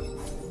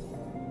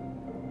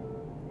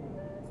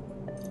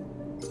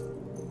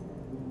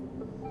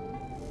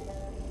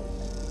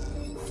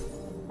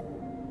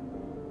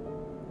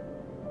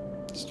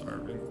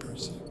 Starving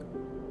person.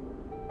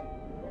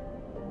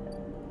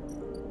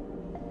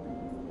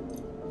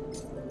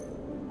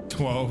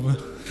 $12.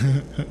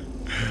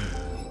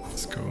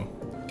 Let's go.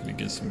 Gonna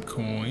get some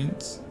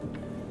coins.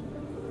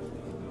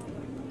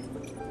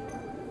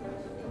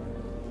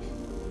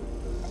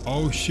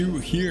 Oh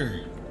shoot,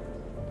 here.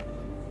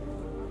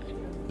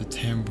 The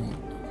Tambo,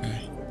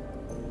 okay.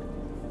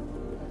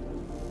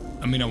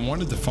 I mean, I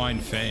wanted to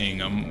find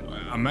Fang.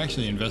 I'm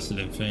actually invested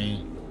in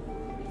Fang.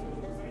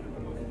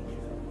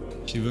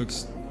 She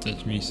looks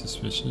to me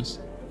suspicious.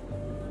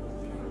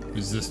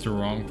 Was this the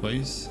wrong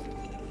place?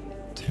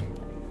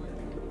 Tambo.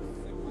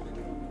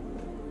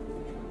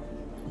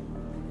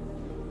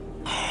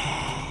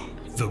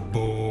 The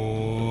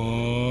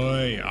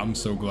boy. I'm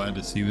so glad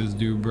to see this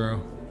dude,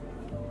 bro.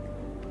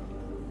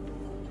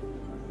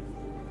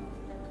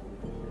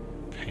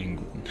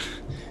 Penguin.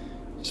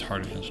 It's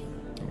hard to answer.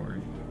 Don't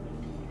worry.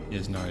 He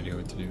has no idea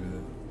what to do with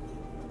it.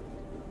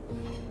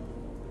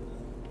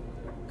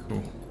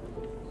 Cool.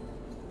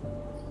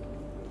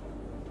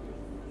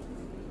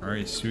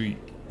 Alright, sweet.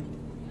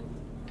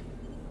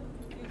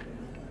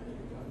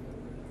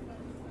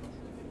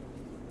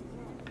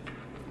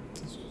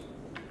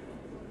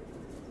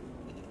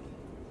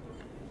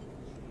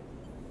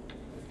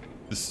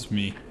 This is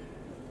me.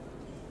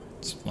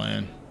 It's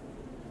plan.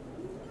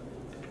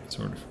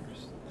 Sort of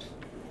first.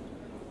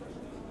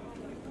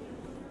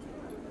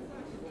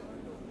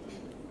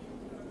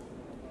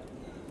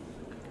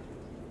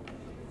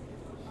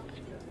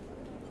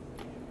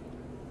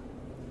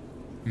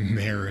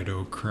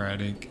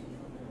 Meritocratic.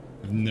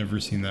 I've never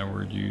seen that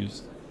word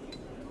used.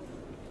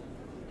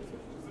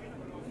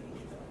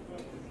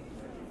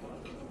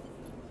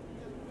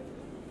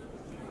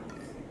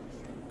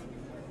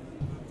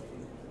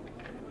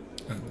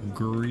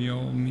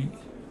 Grill meat.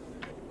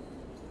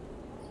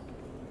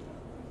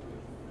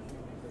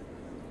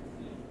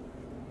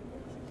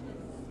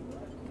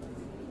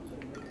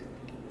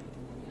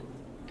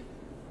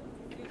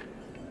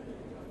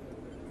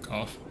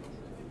 off.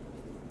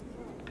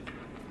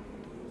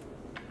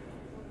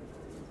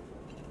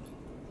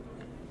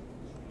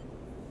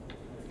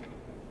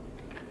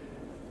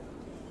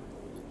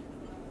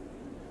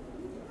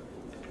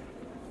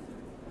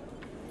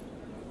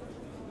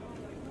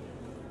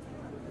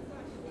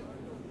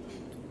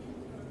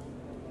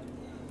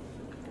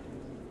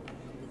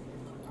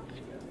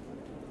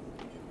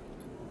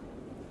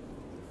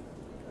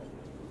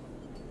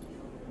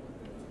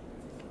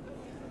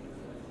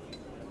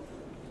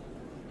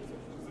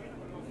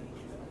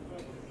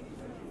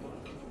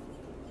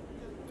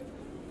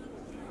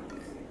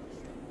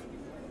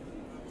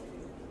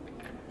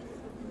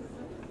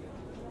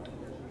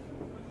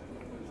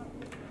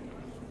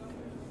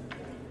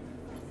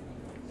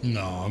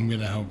 No, I'm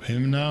gonna help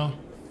him now.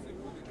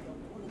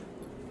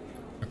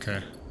 Okay,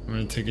 I'm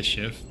gonna take a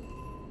shift.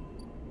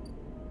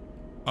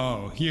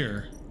 Oh,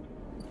 here.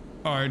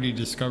 Oh, I already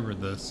discovered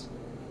this.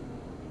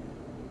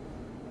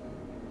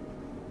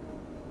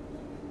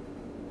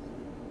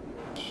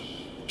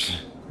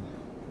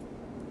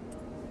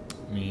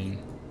 I mean,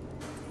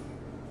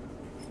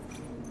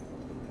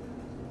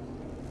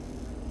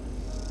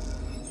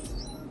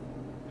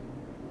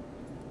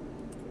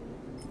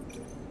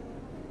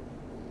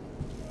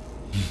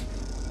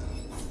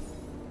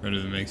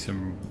 ready to make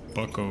some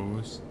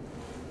buckos.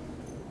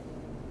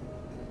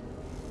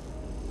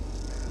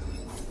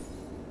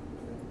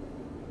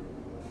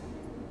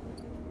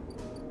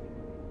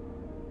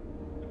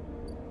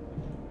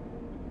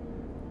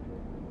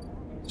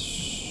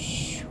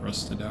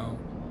 Rusted out.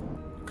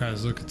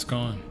 Guys, look, it's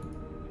gone.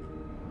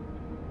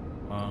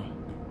 Wow.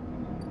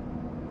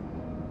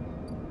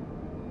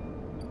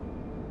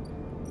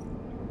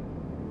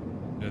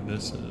 Yeah,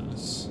 this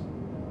is.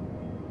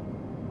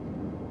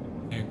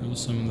 There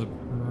goes some of the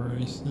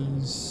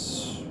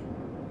prices.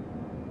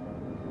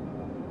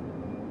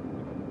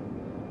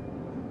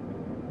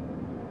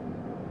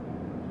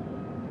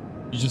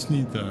 You just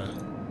need the.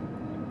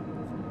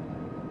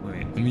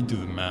 Wait, let me do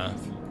the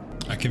math.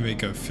 I can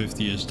make a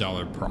 $50-ish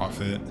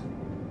profit.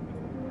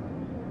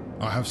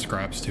 I'll have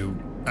scraps too.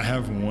 I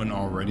have one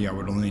already. I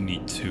would only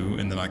need two,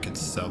 and then I could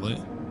sell it.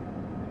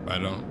 But I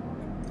don't.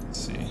 Let's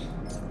see.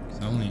 'Cause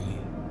I only need.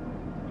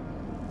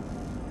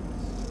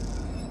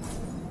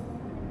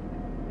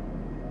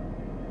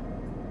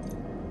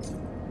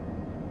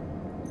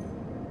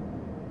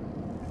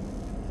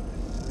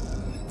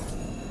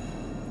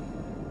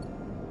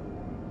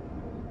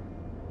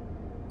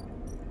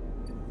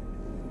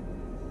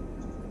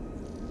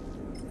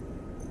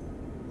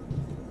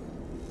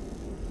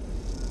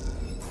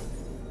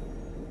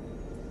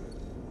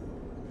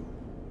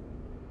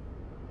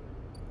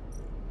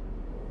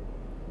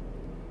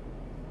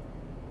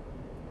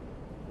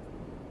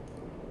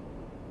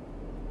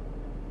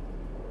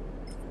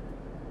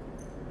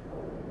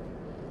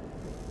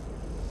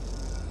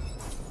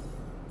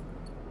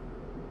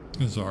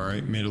 It's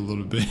alright, made a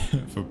little bit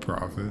of a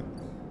profit.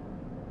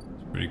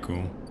 It's pretty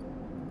cool.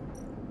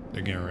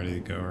 They're getting ready to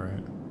go,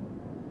 right?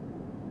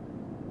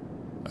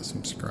 Got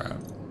some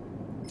scrap.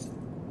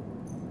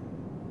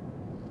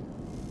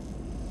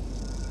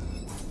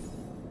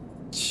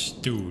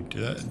 Dude,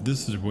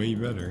 this is way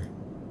better.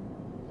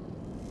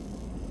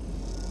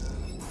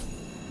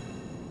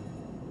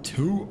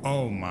 Two?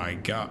 Oh my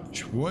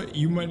gosh, what?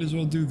 You might as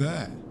well do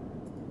that.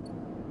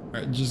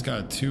 I just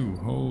got two,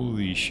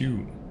 holy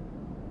shoot.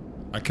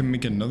 I can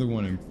make another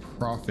one and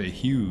profit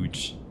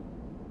huge.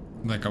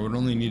 Like, I would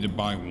only need to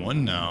buy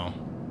one now.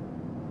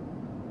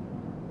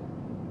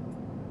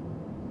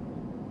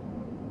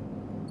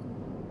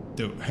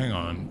 Dude, hang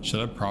on.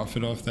 Should I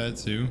profit off that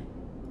too?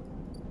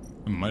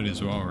 I might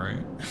as well,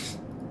 right?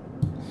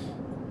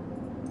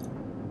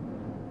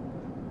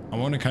 I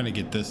want to kind of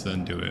get this,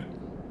 then do it.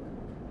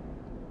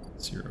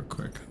 Let's see real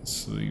quick.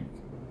 Sleep.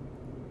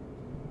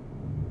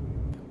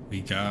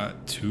 We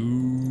got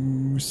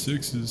 2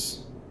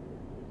 6s.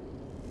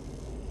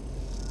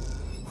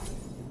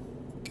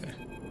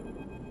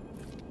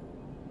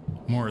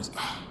 Morris,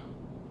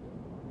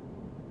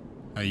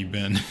 how you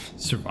been?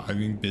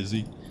 Surviving?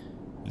 Busy?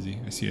 Busy?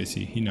 I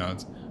see. He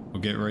nods. We'll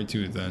get right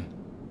to it then.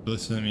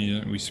 BLISS sent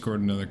me. We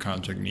scored another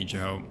contract. Need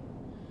your help.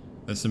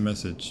 That's the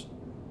message.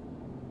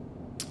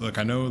 Look,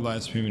 I know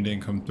last payment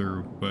didn't come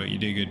through, but you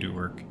did good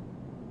work.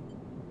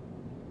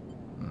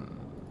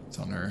 It's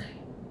on her.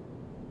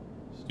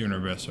 She's doing her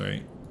best,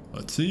 right?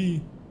 Let's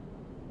see.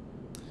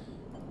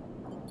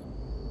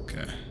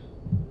 Okay.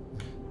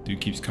 Dude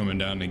keeps coming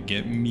down to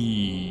get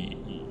me.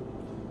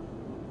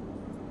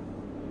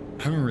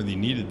 I haven't really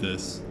needed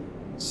this.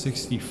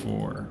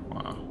 64.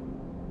 Wow.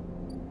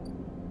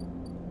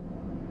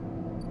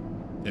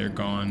 They're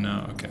gone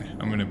now. Okay,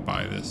 I'm gonna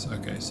buy this.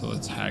 Okay, so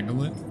let's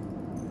haggle it.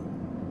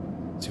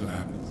 See what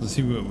happens. Let's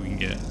see what we can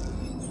get.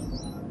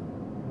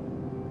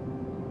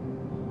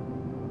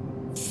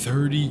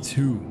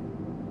 32.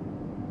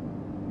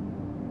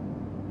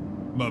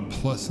 But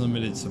plus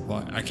limited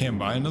supply. I can't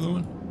buy another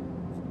one?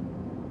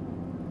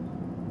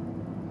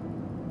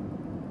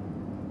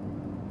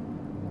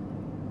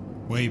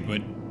 Wait,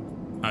 but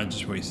I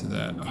just wasted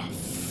that. Oh,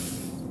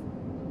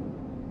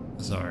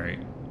 It's alright.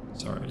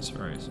 It's alright, it's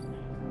alright.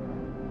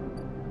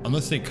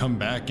 Unless they come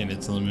back and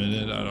it's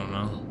limited, I don't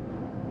know.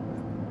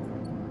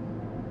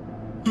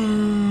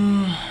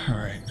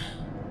 Alright.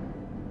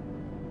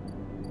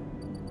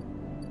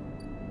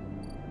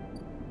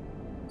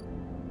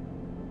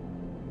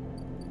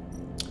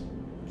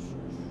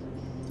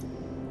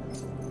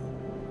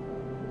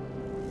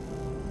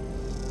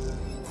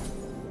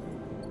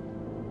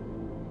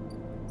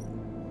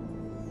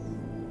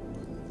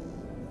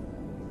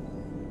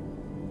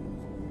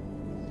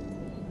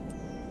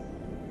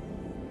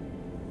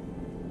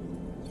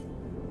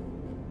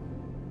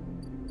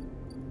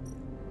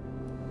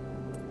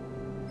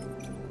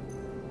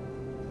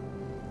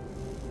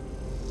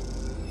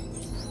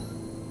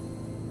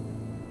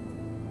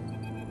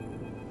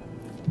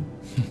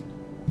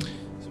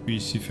 You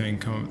see Fang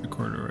come up the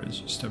corridor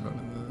as you step out of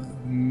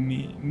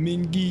the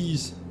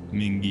mingies.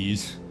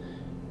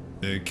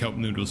 The kelp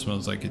noodle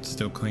smells like it's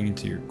still clinging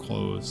to your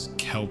clothes.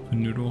 Kelp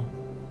noodle?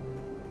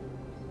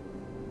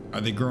 Are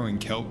they growing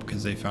kelp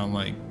because they found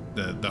like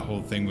the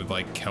whole thing with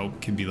like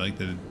kelp could be like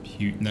the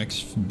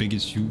next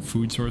biggest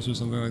food source or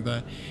something like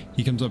that?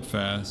 He comes up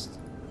fast.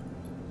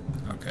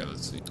 Okay,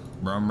 let's see.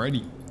 Bro, I'm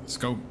ready. Let's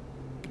go.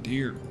 Get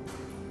here.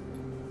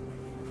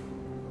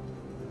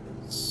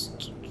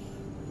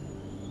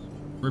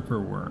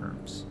 Ripper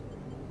worms.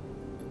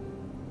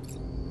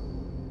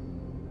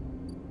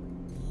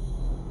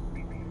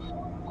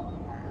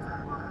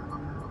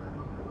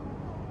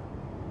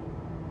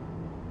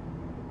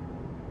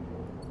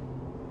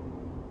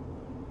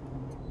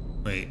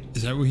 Wait,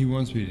 is that what he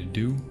wants me to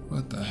do?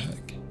 What the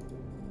heck?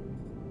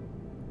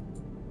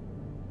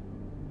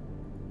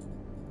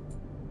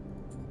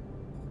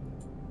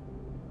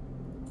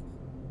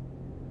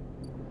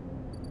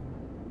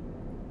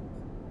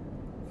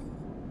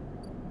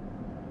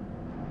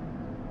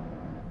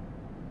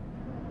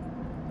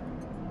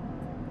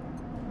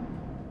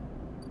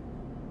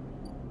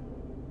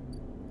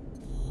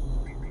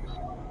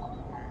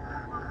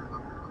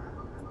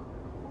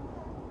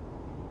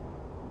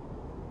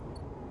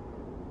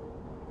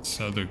 This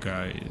other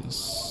guy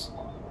is...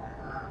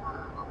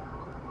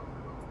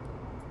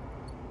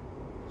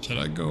 Should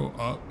I go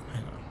up?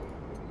 Hang on.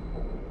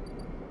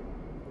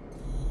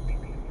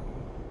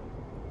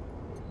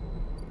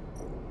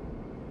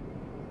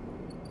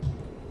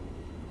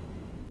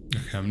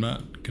 Okay, I'm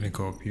not gonna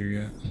go up here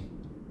yet.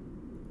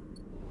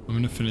 I'm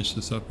gonna finish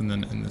this up and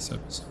then end this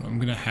episode. I'm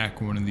gonna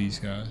hack one of these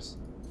guys.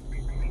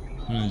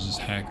 I'm gonna just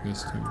hack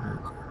this dude real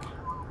quick.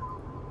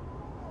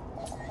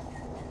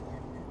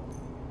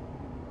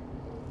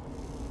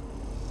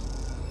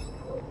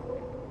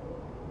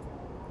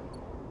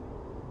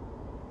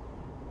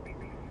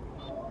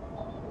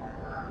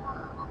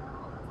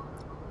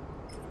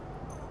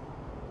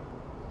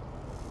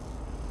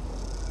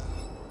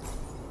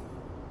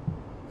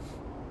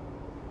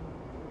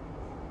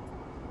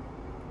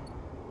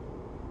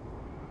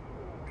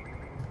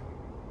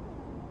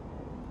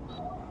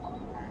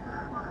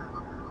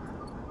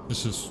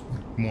 This is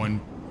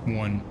one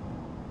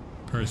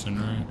person,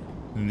 right?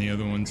 And the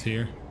other one's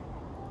here.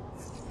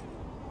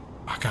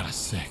 I got a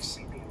 6.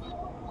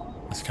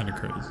 That's kind of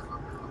crazy.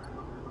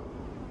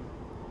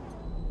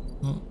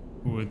 Well,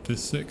 with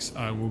this 6,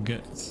 I will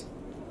get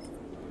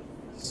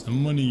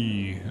some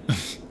money.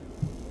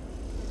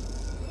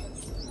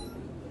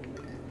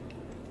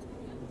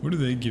 What do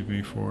they give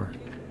me for?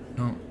 I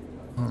don't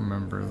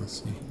remember.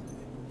 Let's see.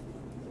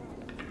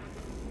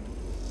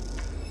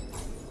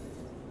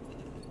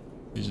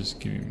 They just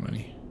give me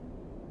money.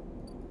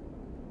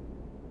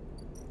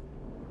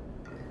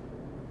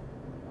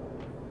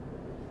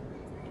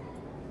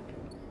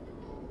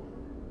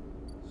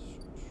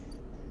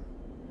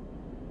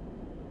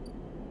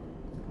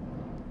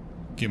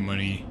 Get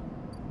money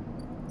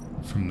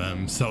from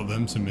them, sell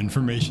them some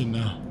information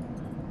now.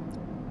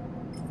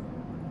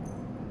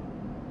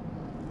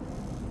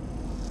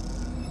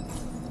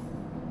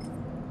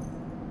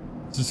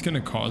 Is this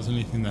gonna cause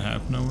anything to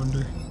happen, I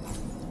wonder?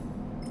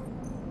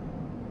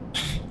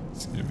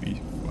 It's gonna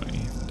be funny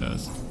if it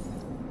does.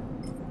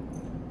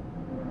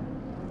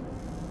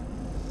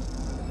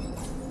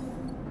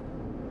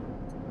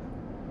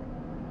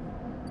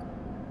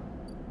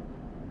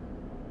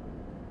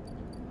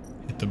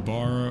 Hit the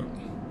bar up.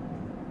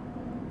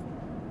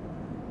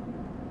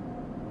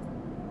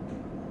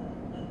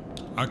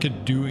 I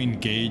could do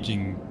engage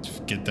and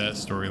get that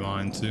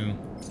storyline too.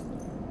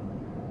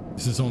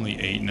 This is only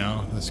 8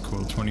 now. That's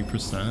cool.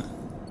 20%.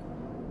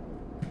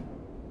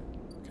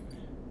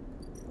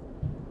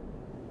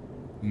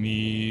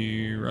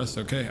 Me rest.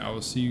 Okay, I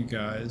will see you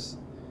guys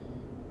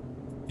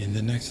in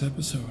the next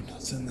episode.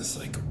 Let's end this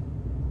cycle.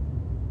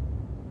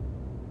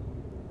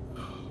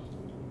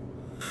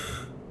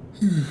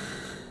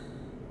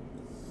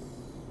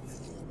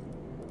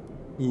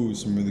 Ooh,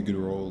 some really good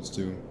rolls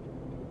too.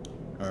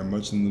 Alright,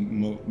 much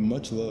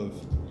love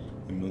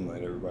and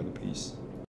Moonlight, everybody. Peace.